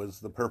world. It was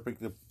the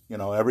perfect,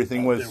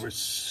 everything was... There was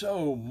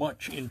so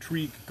much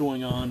intrigue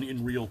going on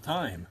in real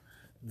time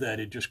that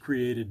it just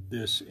created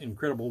this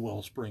incredible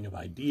wellspring of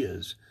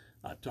ideas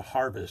to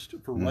harvest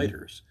for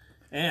writers.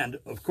 And,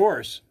 of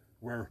course,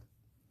 where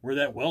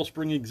that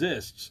wellspring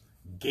exists,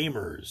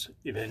 gamers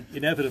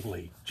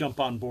inevitably jump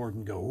on board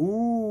and go,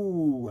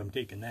 ooh, I'm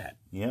taking that.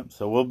 Yeah,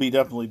 so we'll be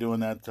definitely doing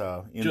that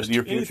in the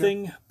near future.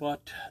 Anything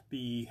but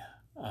the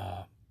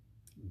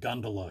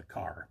gondola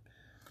car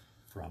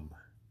from,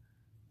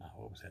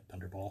 what was that,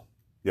 Thunderball?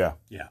 Yeah.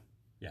 Yeah.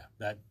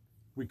 That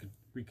we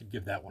could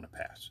give that one a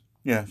pass.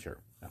 Yeah,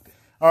 sure. Okay.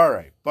 All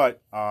right,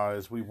 but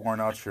as we've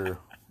worn out your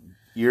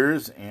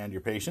ears and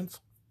your patience.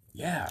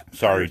 Yeah.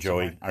 Sorry,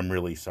 Joey. I'm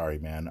really sorry,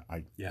 man.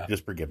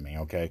 Just forgive me,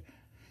 okay?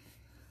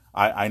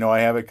 I know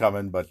I have it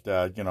coming, but,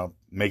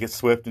 make it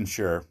swift and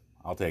sure.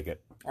 I'll take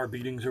it. Our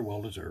beatings are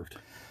well-deserved.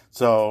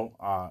 So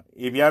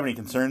if you have any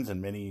concerns,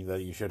 and many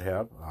that you should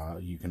have,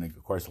 you can,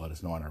 of course, let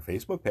us know on our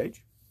Facebook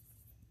page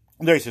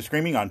Dice is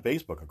Screaming on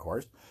Facebook, of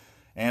course.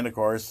 And, of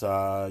course,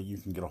 you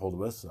can get a hold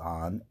of us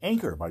on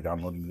Anchor by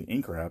downloading the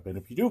Anchor app. And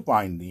if you do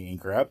find the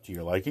Anchor app to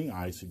your liking,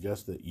 I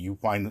suggest that you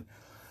find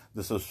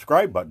the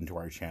subscribe button to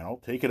our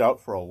channel, take it out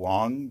for a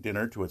long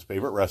dinner to its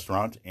favorite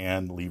restaurant,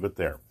 and leave it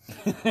there.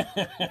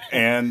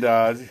 And,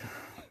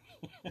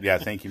 yeah,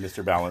 thank you,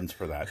 Mr. Ballins,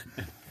 for that.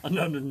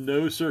 Under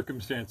no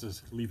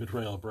circumstances leave a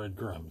trail of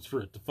breadcrumbs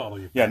for it to follow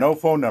you. Yeah, no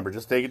phone number.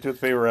 Just take it to its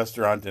favorite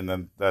restaurant, and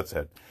then that's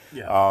it.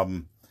 Yeah.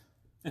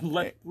 And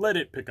let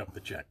it pick up the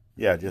check.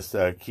 Yeah, just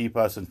keep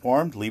us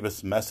informed, leave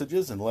us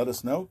messages, and let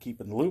us know. Keep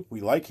in the loop.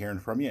 We like hearing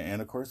from you,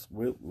 and, of course,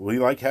 we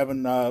like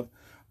having our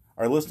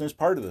listeners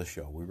part of the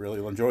show. We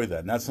really enjoy that,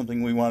 and that's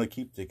something we want to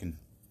keep taking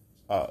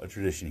a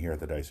tradition here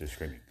at the Dice Are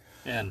Screaming.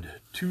 And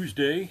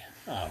Tuesday,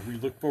 we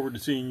look forward to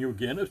seeing you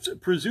again,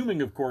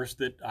 presuming, of course,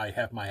 that I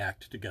have my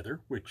act together,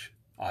 which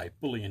I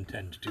fully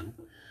intend to.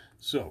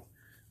 So,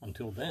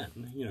 until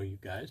then, you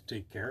guys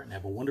take care and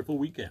have a wonderful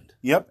weekend.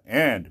 Yep,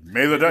 and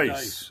may the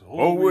dice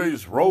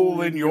always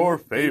roll in your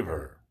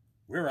favor.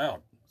 We're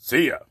out.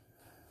 See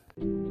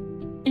ya.